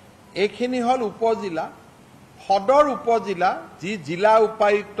এইখিনি হল উপজিলা সদৰ উপজিলা যি জিলা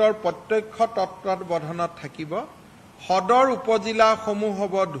উপায়ুক্তৰ প্ৰত্যক্ষ তত্ত্বাৱধানত থাকিব সদৰ উপজিলা সমূহ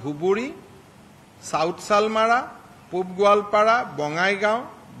হ'ব ধুবুৰী সাউথ সালমাৰা পূব Goalpara Bongaigaon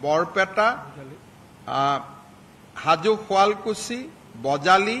Barpeta Hajo Sualkuchi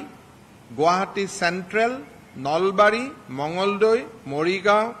Bajali Guwahati central Nalbari Mangaldai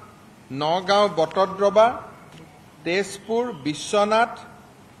Morigaon Nagaon Batadrava Tezpur Biswanath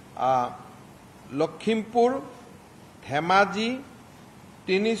Lakhimpur Dhemaji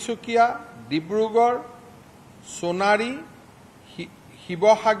Tinsukia Dibrugarh Sonari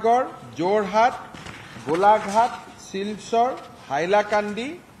Sivasagar Jorhat Golaghat Silchar Hailakandi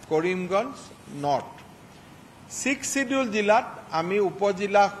Karimganj north 6 schedule জিলাত আমি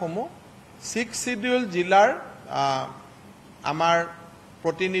উপজিলাসমূহ 6 শিডিউল জিলাৰ আমাৰ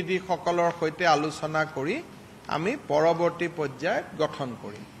প্ৰতিনিধিসকলৰ সৈতে আলোচনা কৰি আমি পৰৱৰ্তী পৰ্যায়ত গঠন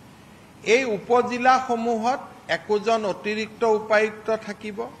কৰিম এই উপজিলাসমূহত একোজন অতিৰিক্ত উপায়ুক্ত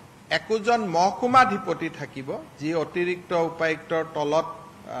থাকিব একোজন মহকুমাধিপতি থাকিব যি অতিৰিক্ত উপায়ুক্তৰ তলত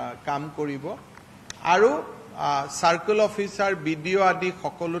কাম কৰিব আৰু সাৰ্কেল অফিচাৰ বিডিও আদি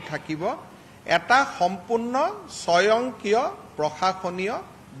সকলো থাকিব এটা সম্পূৰ্ণ স্বয়ংক্ৰিয় প্ৰশাসনীয়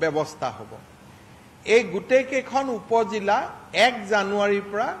ব্যৱস্থা হ'ব এই গোটেই কেইখন উপজিলা 1 জানুৱাৰীৰ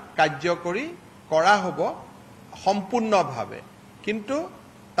পৰা কাৰ্যকৰী কৰা হ'ব সম্পূৰ্ণভাৱে কিন্তু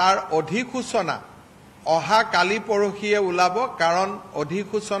তাৰ অধিসূচনা অহা কালি পৰহিয়ে ওলাব কাৰণ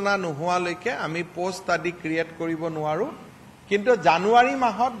অধিসূচনা নোহোৱালৈকে আমি পোষ্ট আদি ক্ৰিয়েট কৰিব নোৱাৰো কিন্তু জানুৱাৰী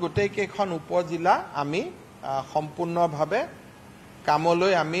মাহত গোটেই কেইখন উপজিলা আমি সম্পূৰ্ণভাৱে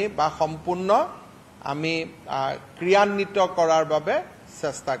কামলৈ আমি বা সম্পূৰ্ণ আমি ক্ৰিয়ান্বিত কৰাৰ বাবে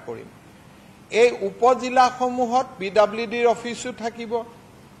চেষ্টা কৰিম এই উপজিলাসমূহত পিডব্লিউডিৰ অফিসো থাকিব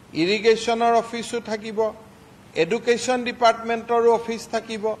ইৰিগেশ্যনৰ অফিসো থাকিব এডুকেশ্যন ডিপাৰ্টমেণ্টৰ অফিস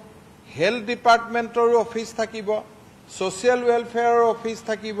থাকিব হেলথ ডিপাৰ্টমেণ্টৰ অফিস থাকিব সোশ্যাল ওয়েলফেয়াৰৰ অফিস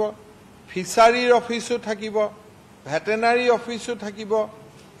থাকিব ফিচাৰীৰ অফিসো থাকিব ভেটেনাৰী অফিসো থাকিব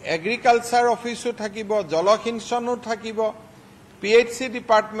এগ্ৰিকালচাৰ অফিসো থাকিব জলসিঞ্চনো থাকিব পিএইচসি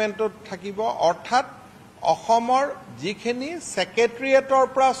ডিপাৰ্টমেণ্টত থাকিব অৰ্থাৎ অসমৰ যিখিনি সেক্ৰেটাৰিয়েটৰ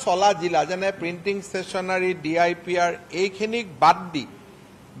পৰা চলা জিলা যেনে প্ৰিন্টিং ষ্টেচনাৰী ডিআইপিআৰ এইখিনিক বাদ দি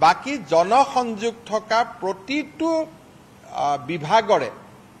বাকি জনসংযোগ থকা প্ৰতিটো বিভাগৰে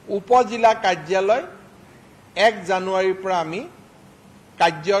উপজিলা কাৰ্যালয় 1 জানুৱাৰীৰ পৰা আমি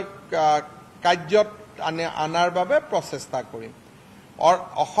কাৰ্যত আনাৰ বাবে প্ৰচেষ্টা কৰিম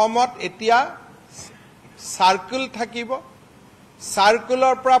অসমত এতিয়া সাৰ্কেল থাকিব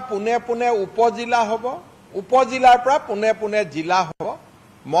সাৰ্কেলৰ পৰা পুনে পুনে উপজিলা হ'ব উপজিলাৰ পৰা পুনে পুনে জিলা হ'ব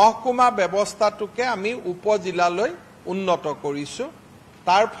মহকুমা ব্যৱস্থাটোকে আমি উপজিলালৈ উন্নত কৰিছো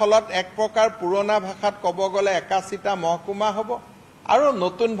তাৰ ফলত এক প্ৰকাৰ পুৰণা ভাষাত ক'ব গ'লে 81টা মহকুমা হ'ব আৰু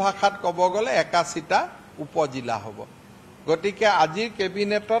নতুন ভাষাত ক'ব গ'লে 81টা উপজিলা হ'ব গতিকে আজিৰ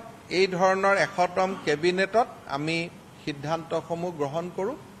কেবিনেটত এই ধৰণৰ 100তম কেবিনেটত আমি সিদ্ধান্তসমূহ গ্ৰহণ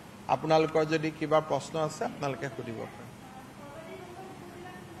কৰো আপোনালোকৰ যদি কিবা প্ৰশ্ন আছে আপোনালোকে সুধিব পাৰে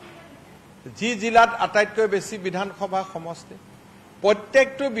যি জিলাত আটাইতকৈ বেছি বিধানসভা সমষ্টি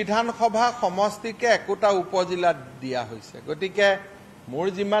প্ৰত্যেকটো বিধানসভা সমষ্টিকে একোটা উপজিলা দিয়া হৈছে গতিকে মোৰ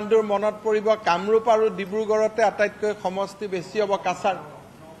যিমান দূৰ মনত পৰিব কামৰূপ আৰু ডিব্ৰুগড়তে আটাইতকৈ সমষ্টি বেছি হ'ব কাছাৰ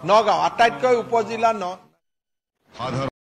নগাঁও আটাইতকৈ উপজিলা